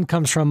 This one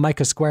comes from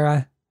Micah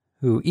Squara,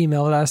 who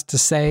emailed us to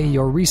say,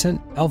 your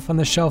recent Elf on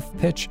the Shelf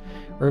pitch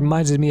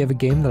reminded me of a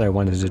game that I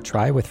wanted to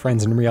try with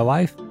friends in real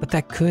life, but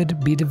that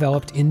could be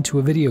developed into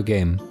a video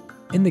game.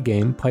 In the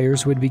game,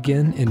 players would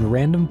begin in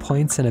random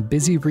points in a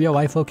busy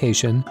real-life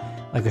location,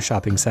 like a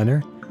shopping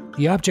center.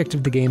 The object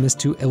of the game is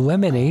to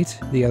eliminate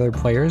the other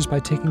players by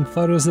taking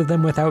photos of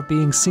them without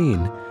being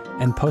seen,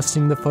 and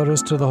posting the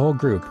photos to the whole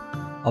group.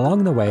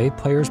 Along the way,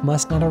 players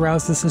must not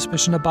arouse the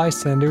suspicion of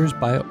bystanders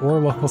or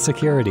local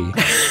security.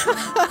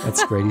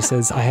 That's great. He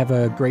says, I have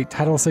a great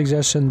title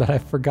suggestion, but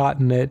I've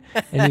forgotten it.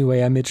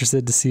 Anyway, I'm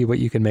interested to see what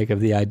you can make of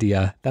the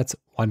idea. That's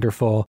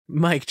wonderful.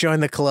 Mike, join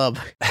the club.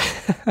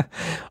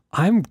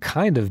 I'm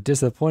kind of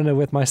disappointed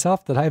with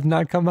myself that I've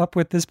not come up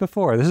with this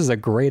before. This is a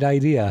great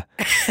idea.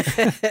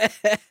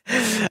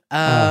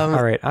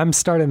 All right, I'm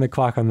starting the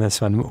clock on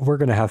this one. We're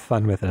going to have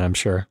fun with it, I'm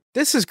sure.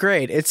 This is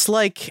great. It's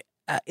like,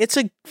 it's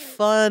a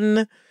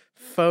fun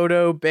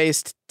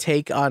photo-based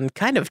take on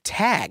kind of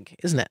tag,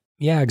 isn't it?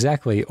 Yeah,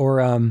 exactly.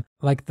 Or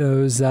like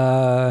those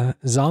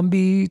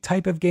zombie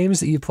type of games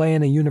that you play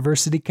in a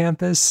university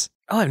campus.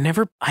 Oh,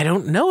 I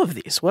don't know of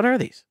these. What are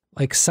these?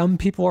 Like some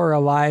people are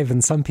alive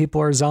and some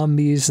people are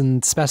zombies,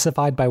 and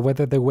specified by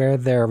whether they wear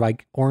their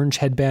like orange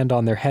headband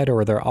on their head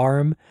or their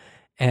arm.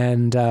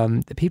 And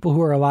the people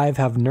who are alive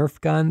have Nerf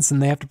guns, and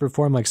they have to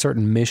perform like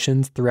certain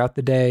missions throughout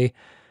the day.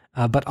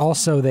 But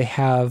also they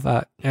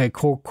have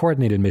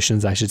coordinated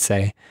missions, I should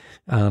say.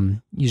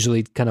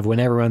 Usually kind of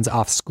when everyone's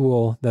off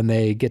school, then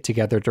they get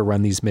together to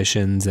run these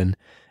missions and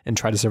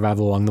try to survive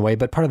along the way.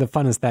 But part of the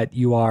fun is that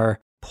you are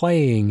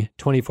playing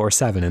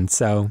 24/7. And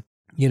so,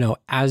 you know,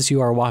 as you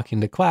are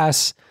walking to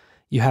class,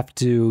 you have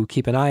to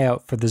keep an eye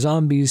out for the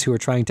zombies who are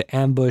trying to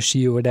ambush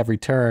you at every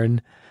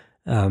turn.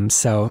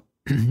 So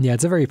yeah,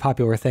 it's a very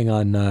popular thing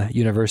on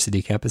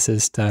university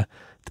campuses to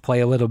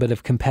play a little bit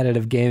of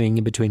competitive gaming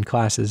in between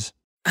classes.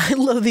 I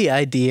love the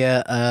idea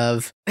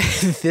of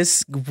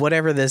this,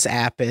 whatever this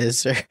app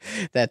is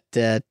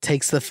that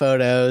takes the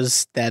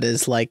photos, that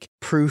is like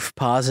proof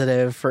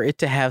positive, for it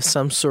to have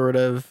some sort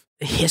of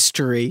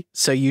history.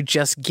 So you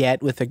just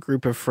get with a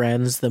group of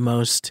friends the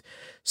most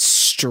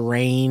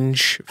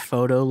strange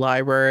photo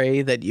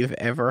library that you've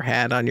ever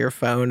had on your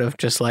phone of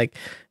just like,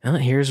 oh,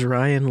 here's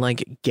Ryan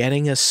like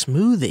getting a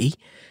smoothie.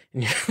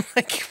 And you're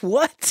like,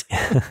 what?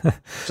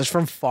 Just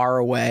from far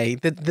away.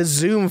 The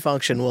zoom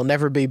function will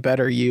never be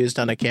better used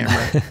on a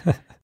camera.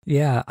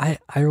 Yeah,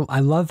 I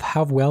love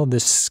how well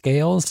this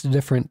scales to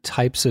different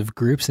types of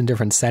groups and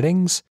different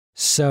settings.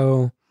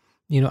 So,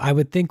 I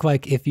would think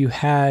like if you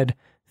had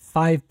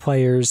 5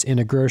 players in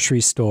a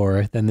grocery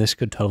store, then this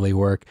could totally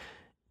work.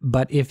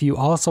 But if you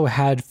also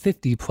had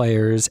 50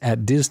 players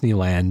at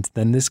Disneyland,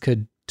 then this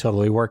could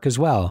totally work as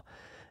well.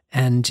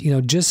 And,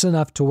 just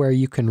enough to where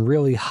you can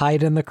really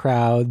hide in the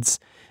crowds.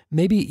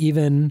 Maybe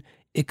even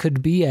it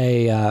could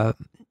be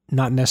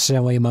not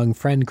necessarily among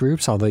friend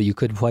groups, although you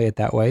could play it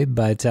that way,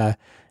 but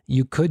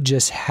you could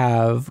just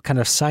have kind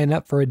of sign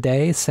up for a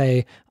day,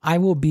 say, I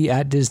will be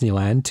at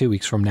Disneyland 2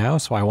 weeks from now,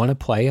 so I want to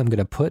play. I'm going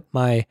to put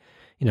my,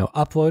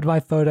 upload my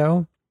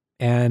photo.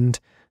 And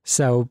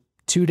so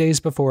 2 days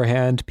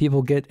beforehand,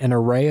 people get an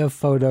array of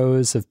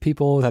photos of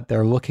people that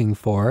they're looking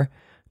for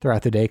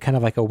throughout the day, kind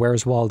of like a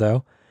Where's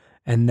Waldo.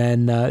 And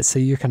then, so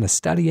you're kind of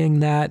studying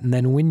that. And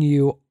then when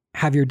you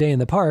have your day in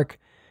the park,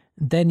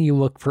 then you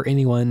look for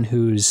anyone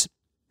who's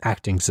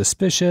acting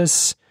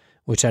suspicious,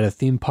 which at a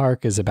theme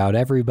park is about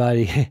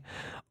everybody,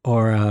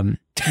 or,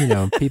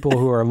 people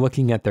who are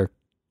looking at their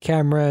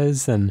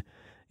cameras. And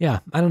yeah,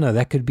 I don't know,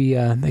 that could be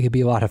a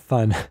lot of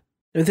fun.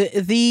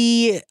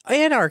 The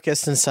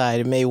anarchist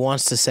inside me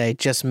wants to say,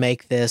 just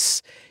make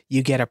this,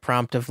 you get a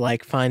prompt of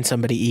like, find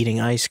somebody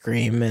eating ice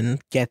cream and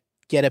get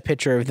a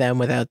picture of them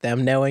without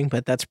them knowing,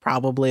 but that's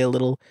probably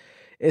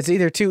it's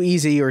either too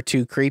easy or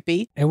too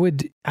creepy.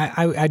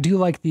 I do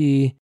like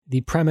the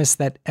premise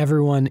that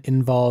everyone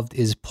involved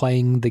is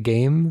playing the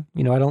game.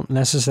 I don't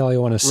necessarily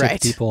want to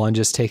sick people on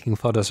just taking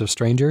photos of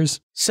strangers.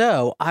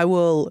 So I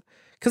will,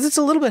 because it's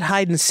a little bit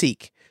hide and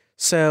seek.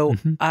 So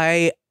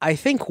I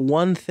think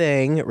one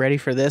thing, ready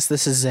for this?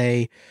 This is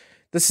a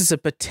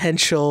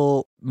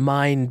potential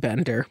mind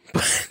bender,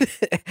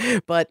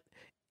 but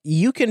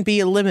you can be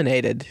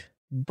eliminated.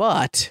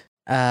 But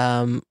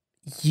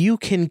you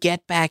can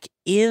get back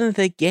in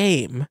the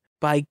game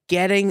by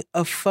getting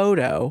a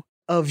photo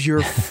of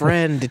your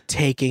friend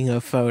taking a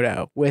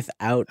photo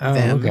without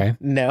them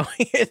knowing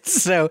it.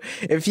 So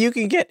if you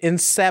can get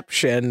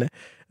Inception,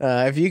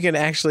 if you can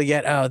actually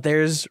get,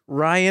 there's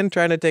Ryan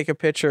trying to take a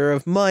picture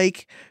of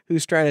Mike,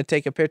 who's trying to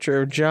take a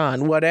picture of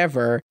John,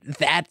 whatever,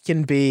 that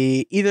can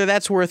be, either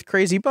that's worth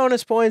crazy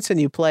bonus points and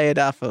you play it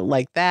off of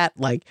like that,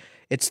 like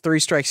it's 3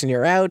 strikes and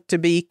you're out to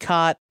be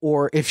caught,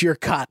 or if you're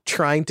caught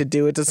trying to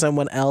do it to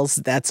someone else,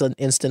 that's an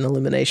instant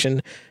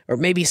elimination, or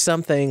maybe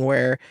something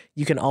where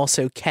you can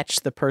also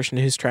catch the person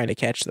who's trying to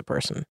catch the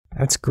person.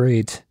 That's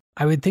great.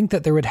 I would think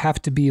that there would have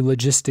to be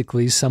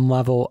logistically some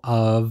level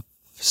of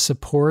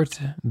support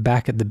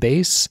back at the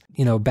base,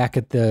 back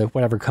at the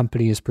whatever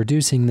company is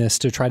producing this,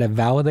 to try to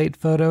validate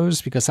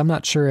photos, because I'm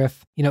not sure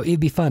if,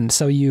 it'd be fun.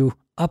 So you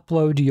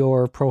upload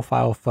your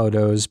profile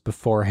photos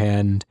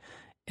beforehand,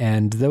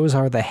 and those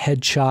are the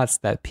headshots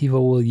that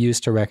people will use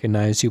to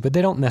recognize you, but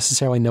they don't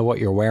necessarily know what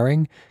you're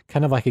wearing,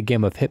 kind of like a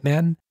game of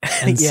Hitman.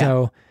 And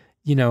so,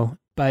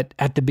 but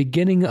at the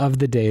beginning of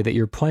the day that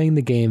you're playing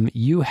the game,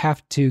 you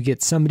have to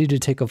get somebody to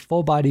take a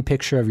full body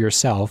picture of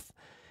yourself.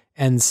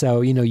 And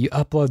so, you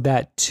upload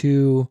that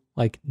to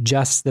like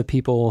just the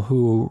people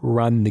who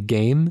run the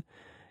game,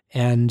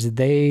 and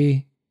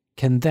they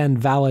can then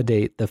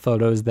validate the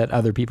photos that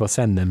other people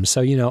send them.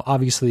 So,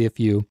 obviously if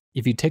you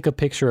take a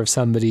picture of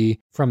somebody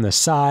from the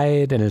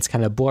side and it's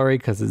kind of blurry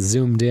because it's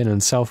zoomed in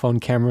and cell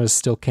phone cameras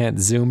still can't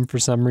zoom for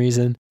some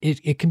reason,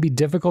 it can be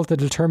difficult to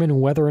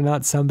determine whether or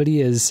not somebody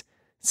is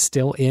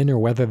still in or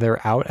whether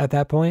they're out at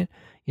that point.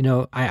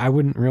 I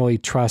wouldn't really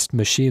trust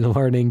machine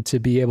learning to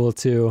be able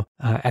to,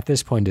 at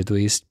this point at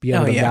least, be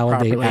able to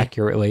validate properly.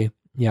 Accurately.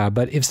 Yeah,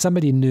 but if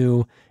somebody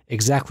knew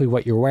exactly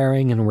what you're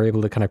wearing and were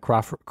able to kind of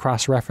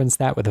cross-reference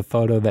that with a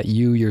photo that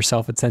you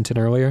yourself had sent in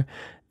earlier,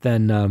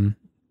 then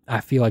I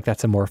feel like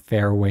that's a more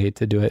fair way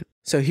to do it.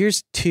 So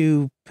here's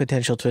 2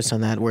 potential twists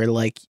on that, where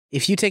like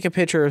if you take a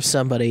picture of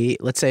somebody,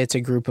 let's say it's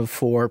a group of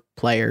 4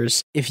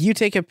 players, if you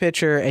take a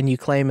picture and you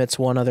claim it's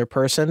one other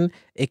person,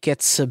 it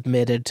gets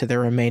submitted to the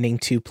remaining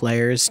 2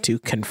 players to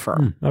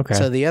confirm. Okay.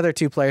 So the other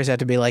 2 players have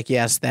to be like,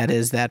 yes, that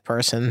is that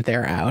person,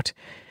 they're out.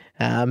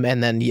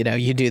 And then,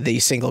 you do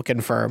the single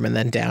confirm and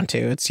then down to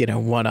it's,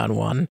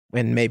 one-on-one,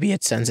 and maybe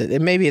it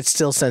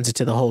still sends it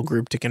to the whole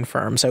group to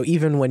confirm. So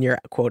even when you're,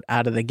 quote,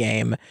 out of the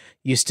game,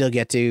 you still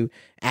get to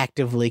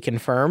actively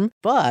confirm.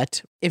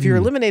 But if you're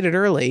eliminated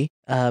early,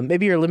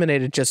 maybe you're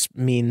eliminated just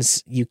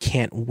means you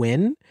can't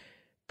win.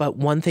 But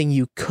one thing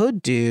you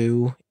could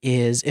do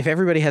is if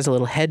everybody has a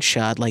little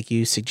headshot, like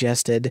you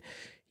suggested,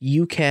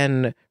 you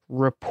can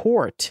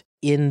report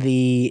in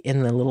the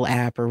little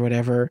app or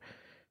whatever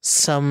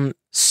some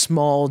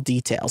small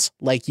details.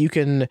 Like you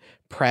can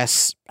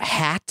press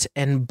hat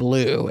and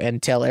blue and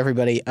tell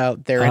everybody, oh,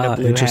 they're in a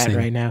blue hat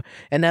right now.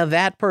 And now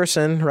that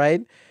person,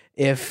 right,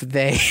 if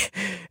they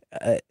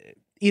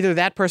either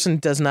that person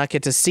does not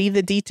get to see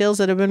the details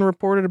that have been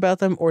reported about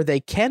them, or they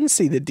can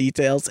see the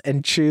details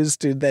and choose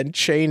to then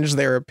change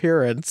their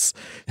appearance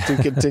to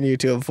continue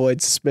to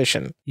avoid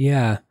suspicion.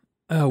 Yeah.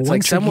 It's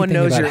like someone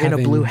knows you're in a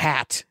blue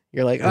hat.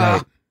 You're like,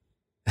 oh.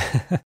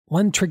 Right.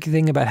 One tricky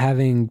thing about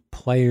having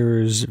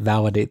players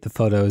validate the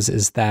photos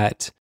is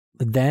that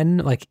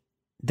then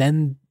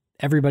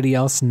everybody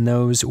else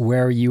knows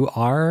where you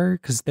are,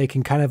 because they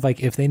can kind of like,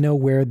 if they know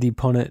where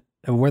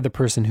the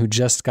person who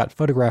just got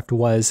photographed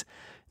was,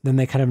 then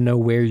they kind of know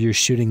where you're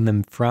shooting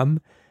them from.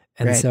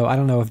 And so I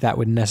don't know if that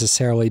would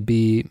necessarily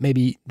be,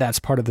 maybe that's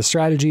part of the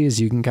strategy,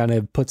 is you can kind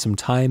of put some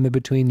time in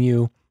between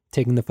you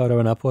taking the photo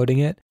and uploading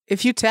it.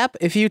 If you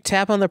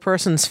tap on the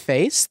person's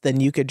face, then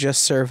you could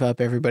just serve up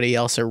everybody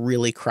else a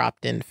really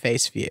cropped in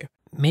face view.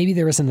 Maybe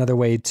there is another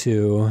way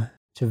to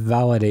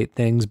validate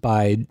things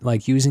by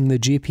like using the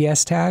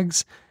GPS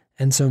tags.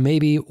 And so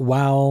maybe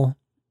while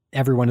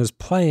everyone is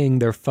playing,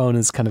 their phone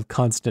is kind of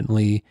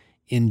constantly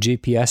in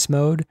GPS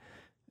mode.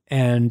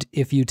 And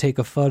if you take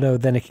a photo,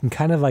 then it can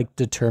kind of like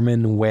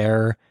determine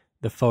where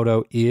the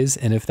photo is.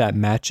 And if that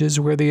matches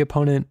where the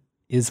opponent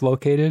is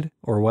located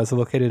or was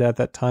located at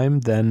that time,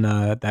 then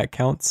that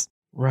counts.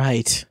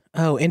 Right.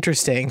 Oh,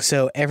 interesting.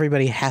 So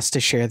everybody has to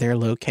share their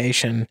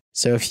location.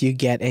 So if you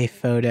get a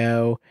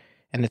photo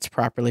and it's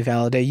properly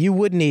validated, you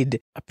would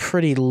need a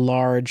pretty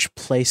large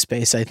play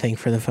space, I think,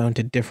 for the phone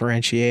to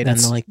differentiate on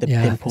the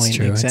pinpoint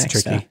exact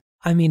stuff.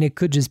 I mean, it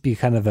could just be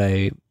kind of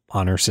a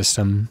honor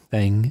system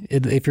thing.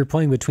 If you're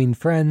playing between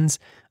friends,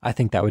 I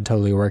think that would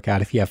totally work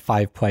out. If you have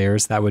 5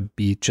 players, that would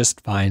be just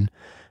fine.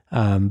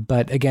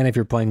 But again, if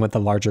you're playing with a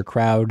larger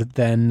crowd,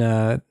 then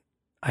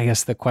I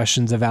guess the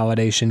questions of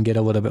validation get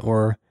a little bit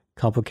more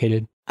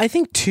complicated. I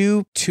think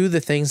two of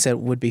the things that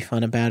would be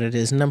fun about it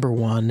is, number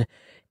one,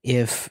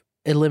 if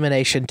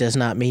elimination does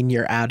not mean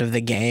you're out of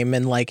the game,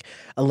 and like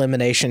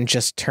elimination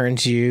just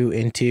turns you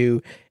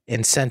into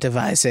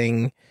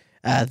incentivizing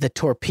the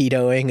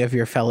torpedoing of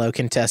your fellow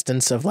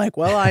contestants of like,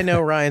 well, I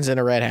know Ryan's in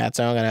a red hat,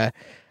 so I'm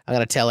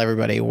gonna tell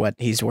everybody what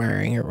he's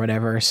wearing or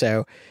whatever.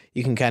 So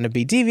you can kind of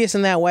be devious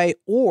in that way,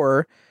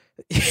 or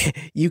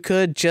you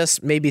could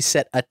just maybe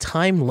set a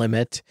time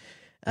limit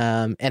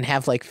and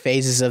have like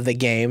phases of the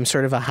game,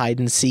 sort of a hide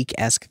and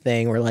seek-esque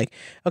thing where like,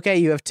 okay,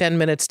 you have 10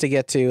 minutes to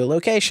get to a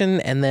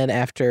location, and then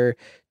after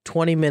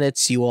 20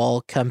 minutes, you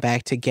all come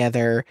back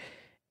together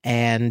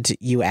and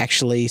you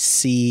actually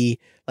see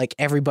like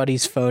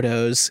everybody's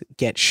photos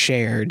get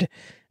shared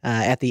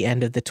at the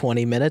end of the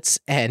 20 minutes,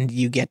 and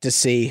you get to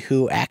see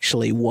who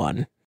actually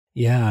won.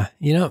 Yeah.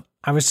 You know,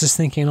 I was just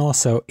thinking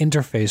also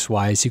interface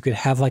wise, you could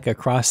have like a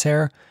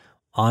crosshair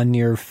on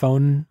your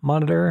phone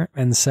monitor.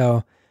 And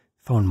so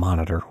phone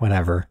monitor,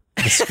 whatever,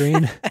 the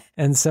screen.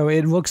 And so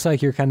it looks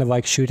like you're kind of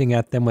like shooting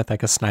at them with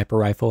like a sniper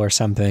rifle or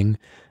something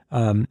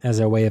as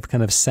a way of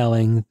kind of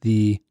selling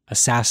the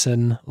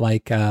assassin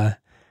like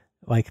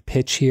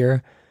pitch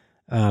here.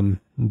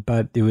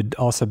 But it would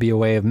also be a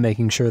way of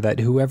making sure that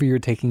whoever you're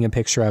taking a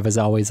picture of is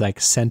always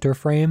like center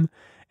frame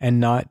and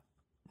not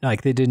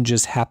like they didn't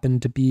just happen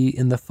to be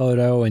in the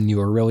photo and you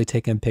were really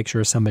taking a picture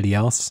of somebody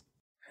else.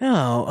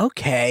 Oh,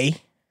 okay.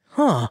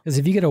 Huh. Because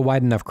if you get a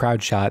wide enough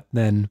crowd shot,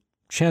 then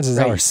chances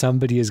are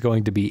somebody is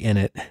going to be in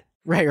it.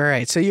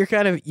 Right. So you're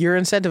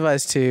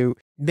incentivized to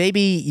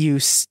maybe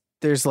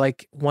there's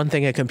like one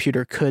thing a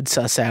computer could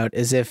suss out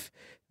is if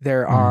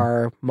there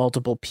are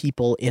multiple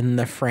people in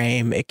the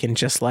frame, it can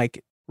just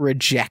like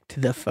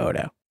reject the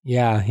photo.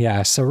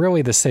 Yeah. So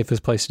really the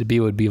safest place to be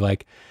would be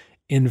like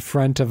in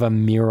front of a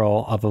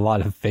mural of a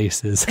lot of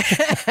faces.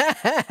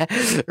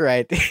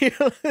 Right.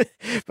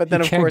 But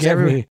then of course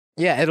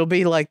it'll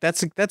be like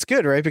that's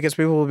good, right? Because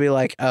people will be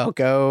like, oh,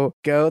 go.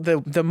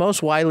 The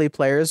most wily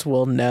players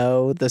will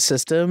know the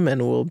system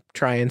and will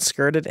try and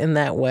skirt it in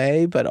that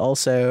way, but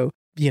also,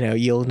 you know,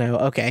 you'll know,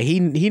 okay,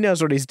 he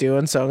knows what he's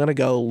doing, so I'm gonna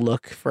go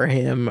look for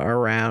him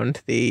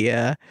around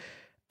the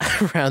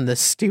around the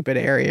stupid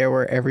area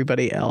where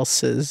everybody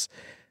else is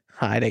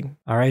hiding.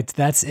 All right,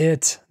 that's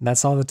it.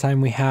 That's all the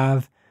time we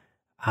have.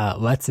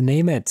 Let's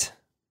name it.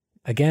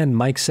 Again,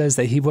 Mike says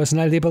that he was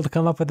not able to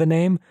come up with a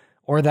name,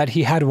 or that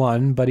he had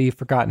one, but he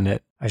forgotten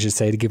it. I should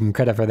say, to give him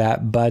credit for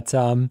that. But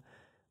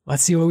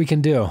let's see what we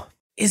can do.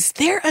 Is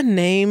there a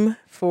name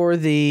for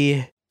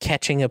the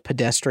catching a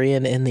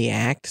pedestrian in the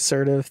act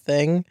sort of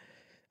thing?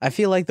 I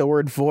feel like the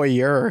word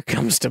voyeur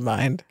comes to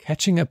mind.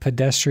 Catching a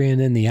pedestrian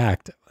in the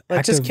act.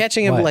 Like just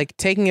catching him, like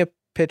taking a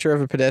picture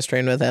of a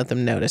pedestrian without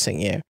them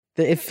noticing you.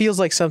 It feels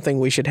like something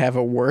we should have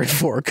a word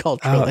for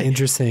culturally. Oh,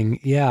 interesting.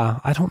 Yeah,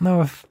 I don't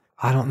know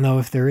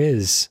if there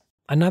is.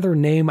 Another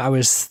name I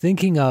was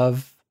thinking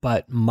of,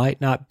 but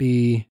might not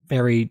be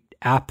very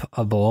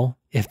appable,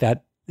 if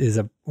that is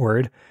a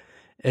word,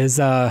 is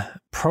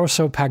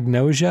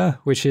prosopagnosia,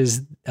 which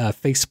is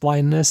face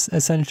blindness,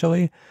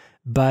 essentially.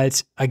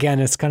 But again,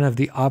 it's kind of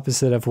the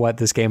opposite of what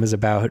this game is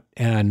about,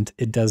 and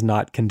it does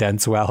not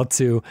condense well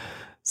to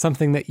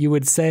something that you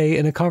would say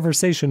in a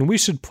conversation. We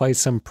should play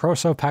some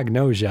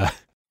prosopagnosia.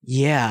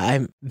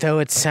 Yeah, though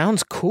it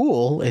sounds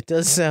cool, it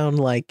does sound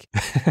like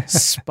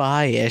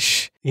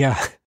spy-ish.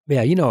 Yeah.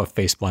 Yeah, you know of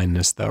face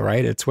blindness, though,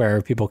 right? It's where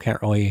people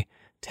can't really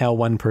tell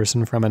one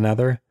person from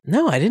another.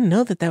 No, I didn't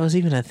know that was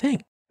even a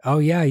thing. Oh,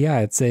 yeah.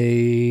 It's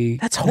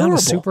That's horrible. Not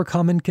a super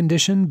common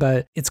condition,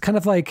 but it's kind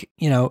of like,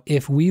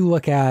 if we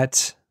look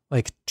at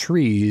like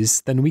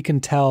trees, then we can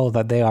tell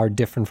that they are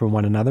different from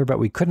one another, but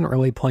we couldn't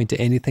really point to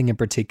anything in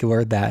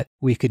particular that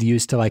we could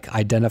use to like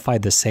identify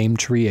the same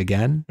tree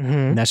again. Mm-hmm.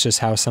 And that's just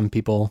how some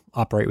people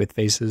operate with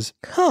faces.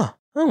 Huh.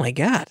 Oh my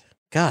God.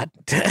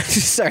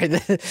 Sorry,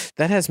 that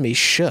has me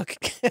shook.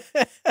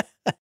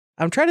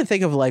 I'm trying to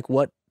think of like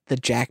what the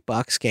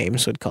Jackbox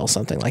games would call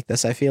something like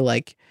this. I feel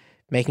like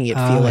making it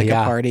feel like a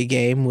party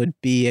game would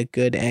be a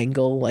good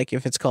angle. Like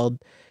if it's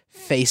called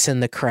Face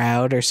in the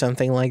Crowd or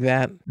something like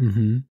that.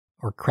 Mm-hmm.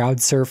 Or crowd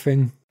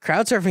surfing.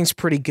 Crowd surfing's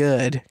pretty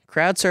good.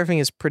 Crowd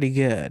surfing is pretty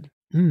good.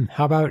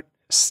 How about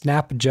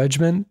Snap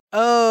Judgment?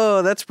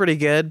 Oh, that's pretty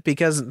good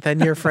because then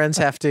your friends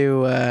have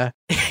to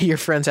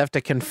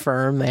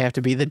confirm. They have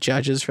to be the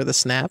judges for the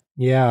snap.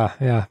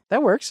 Yeah.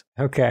 That works.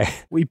 Okay.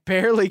 We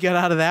barely got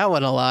out of that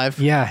one alive.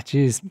 Yeah,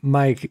 geez,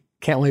 Mike,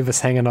 can't leave us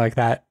hanging like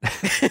that.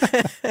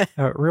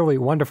 A really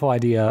wonderful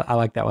idea. I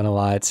like that one a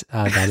lot.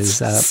 That is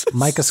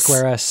Mike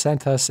Esquera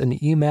sent us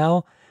an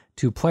email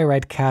to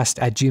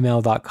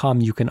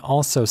playwrightcast@gmail.com. You can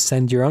also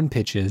send your own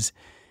pitches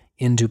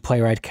into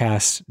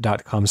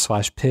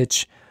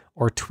playwrightcast.com/pitch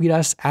or tweet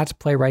us at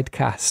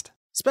playwrightcast.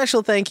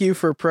 Special thank you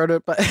for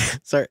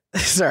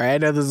sorry, I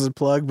know this is a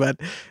plug, but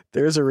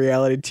there's a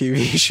reality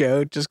TV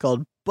show just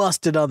called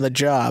Busted on the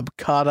Job,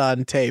 Caught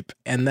on Tape,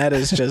 and that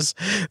is just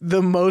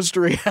the most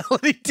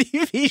reality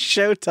TV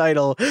show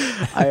title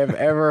I have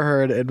ever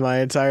heard in my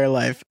entire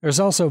life. There's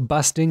also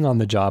Busting on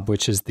the Job,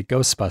 which is the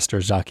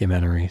Ghostbusters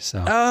documentary.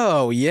 So.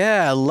 Oh,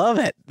 yeah, I love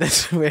it.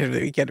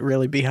 We get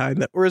really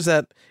behind that. Or is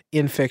that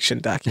in fiction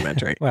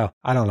documentary? Well,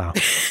 I don't know.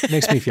 It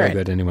makes me feel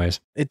good anyways.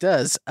 It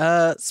does.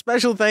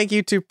 Special thank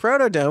you to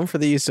Protodome for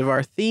the use of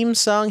our theme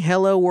song,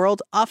 Hello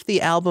World, off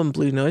the album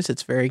Blue Noise.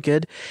 It's very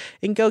good.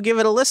 And go give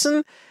it a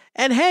listen.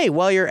 And hey,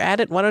 while you're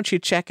at it, why don't you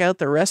check out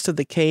the rest of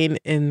the Cane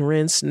and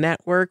Rinse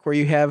network, where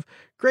you have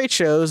great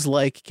shows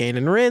like Cane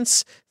and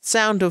Rinse,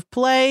 Sound of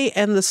Play,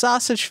 and The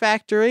Sausage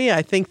Factory.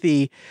 I think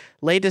the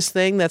latest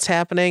thing that's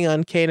happening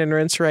on Cane and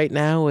Rinse right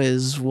now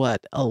is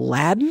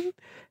Aladdin?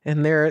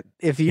 And the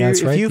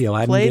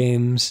Aladdin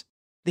games.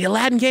 The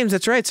Aladdin games,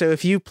 that's right. So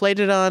if you played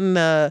it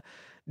on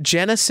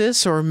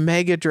Genesis or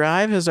Mega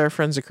Drive, as our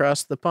friends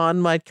across the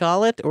pond might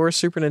call it, or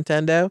Super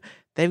Nintendo,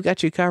 they've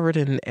got you covered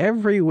in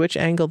every which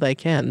angle they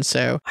can.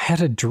 So I had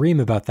a dream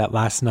about that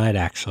last night,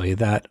 actually,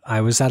 that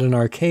I was at an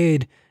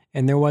arcade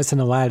and there was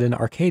an Aladdin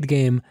arcade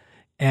game,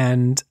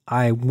 and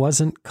I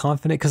wasn't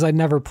confident because I'd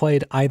never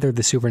played either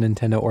the Super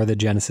Nintendo or the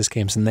Genesis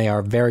games, and they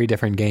are very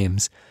different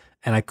games,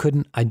 and I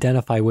couldn't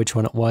identify which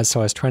one it was, so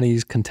I was trying to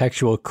use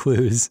contextual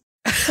clues.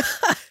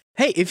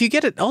 Hey, if you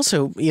get it,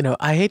 also,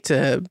 I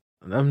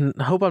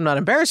hope I'm not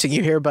embarrassing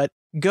you here, but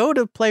go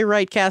to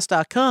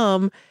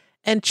playwrightcast.com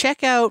and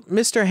check out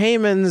Mr.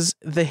 Heyman's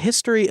The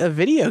History of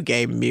Video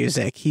Game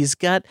Music. He's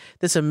got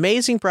this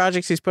amazing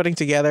project he's putting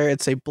together.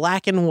 It's a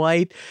black and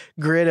white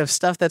grid of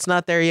stuff that's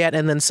not there yet,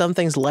 and then some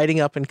things lighting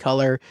up in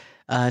color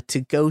to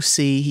go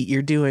see.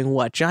 You're doing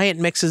giant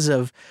mixes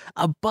of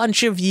a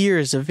bunch of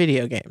years of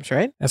video games,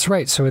 right? That's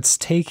right. So it's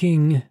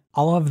taking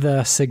all of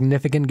the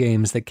significant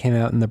games that came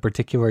out in the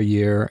particular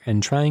year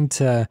and trying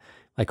to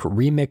like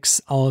remix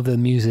all of the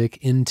music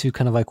into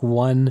kind of like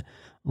one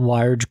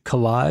large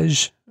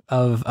collage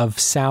of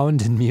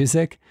sound and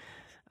music.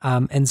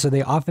 And so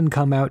they often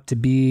come out to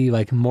be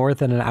like more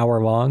than an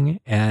hour long.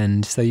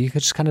 And so you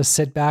could just kind of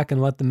sit back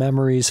and let the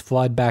memories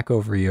flood back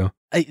over you.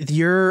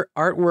 Your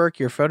artwork,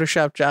 your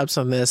Photoshop jobs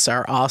on this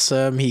are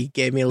awesome. He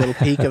gave me a little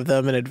peek of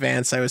them in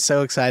advance. I was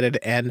so excited.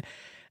 And,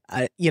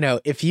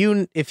 if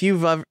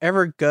you've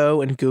ever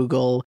go and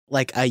Google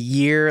like a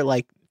year,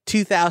 like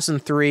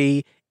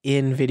 2003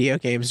 in video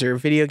games or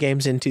video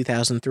games in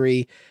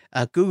 2003,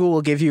 Google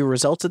will give you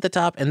results at the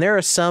top. And there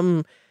are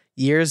some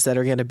years that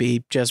are going to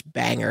be just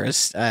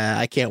bangers.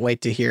 I can't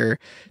wait to hear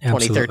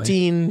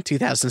 2013,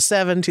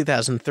 2007,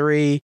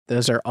 2003.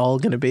 Those are all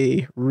going to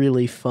be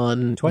really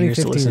fun.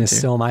 2015 is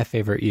still my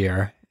favorite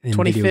year in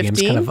video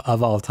games kind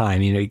of all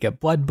time. You get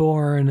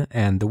Bloodborne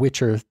and The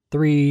Witcher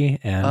 3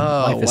 and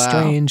Life is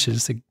Strange.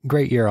 It's a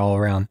great year all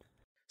around.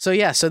 So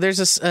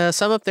there's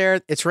some up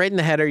there. It's right in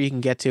the header. You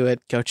can get to it.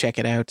 Go check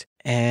it out.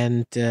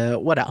 And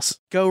what else?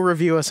 Go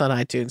review us on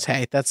iTunes.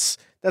 Hey, that's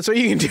what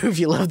you can do if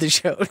you love the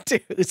show too.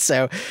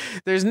 So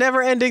there's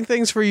never ending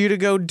things for you to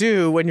go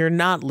do when you're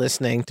not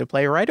listening to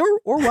Playwright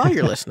or while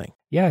you're listening.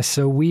 Yeah,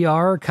 so we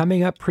are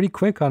coming up pretty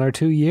quick on our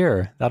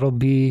 2-year. That'll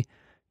be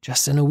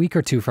just in a week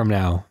or two from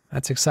now.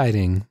 That's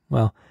exciting.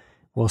 Well,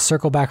 we'll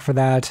circle back for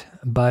that.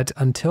 But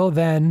until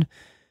then,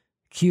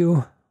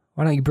 Q,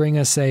 why don't you bring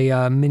us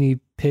a mini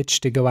pitch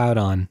to go out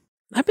on?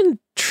 I've been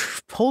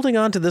holding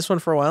on to this one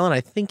for a while, and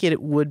I think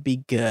it would be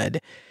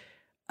good.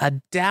 A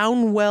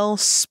Downwell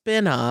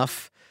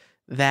spinoff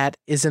that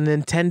is a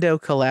Nintendo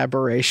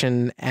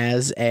collaboration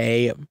as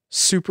a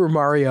Super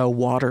Mario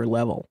water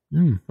level.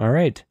 All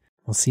right.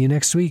 We'll see you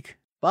next week.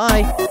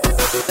 Bye.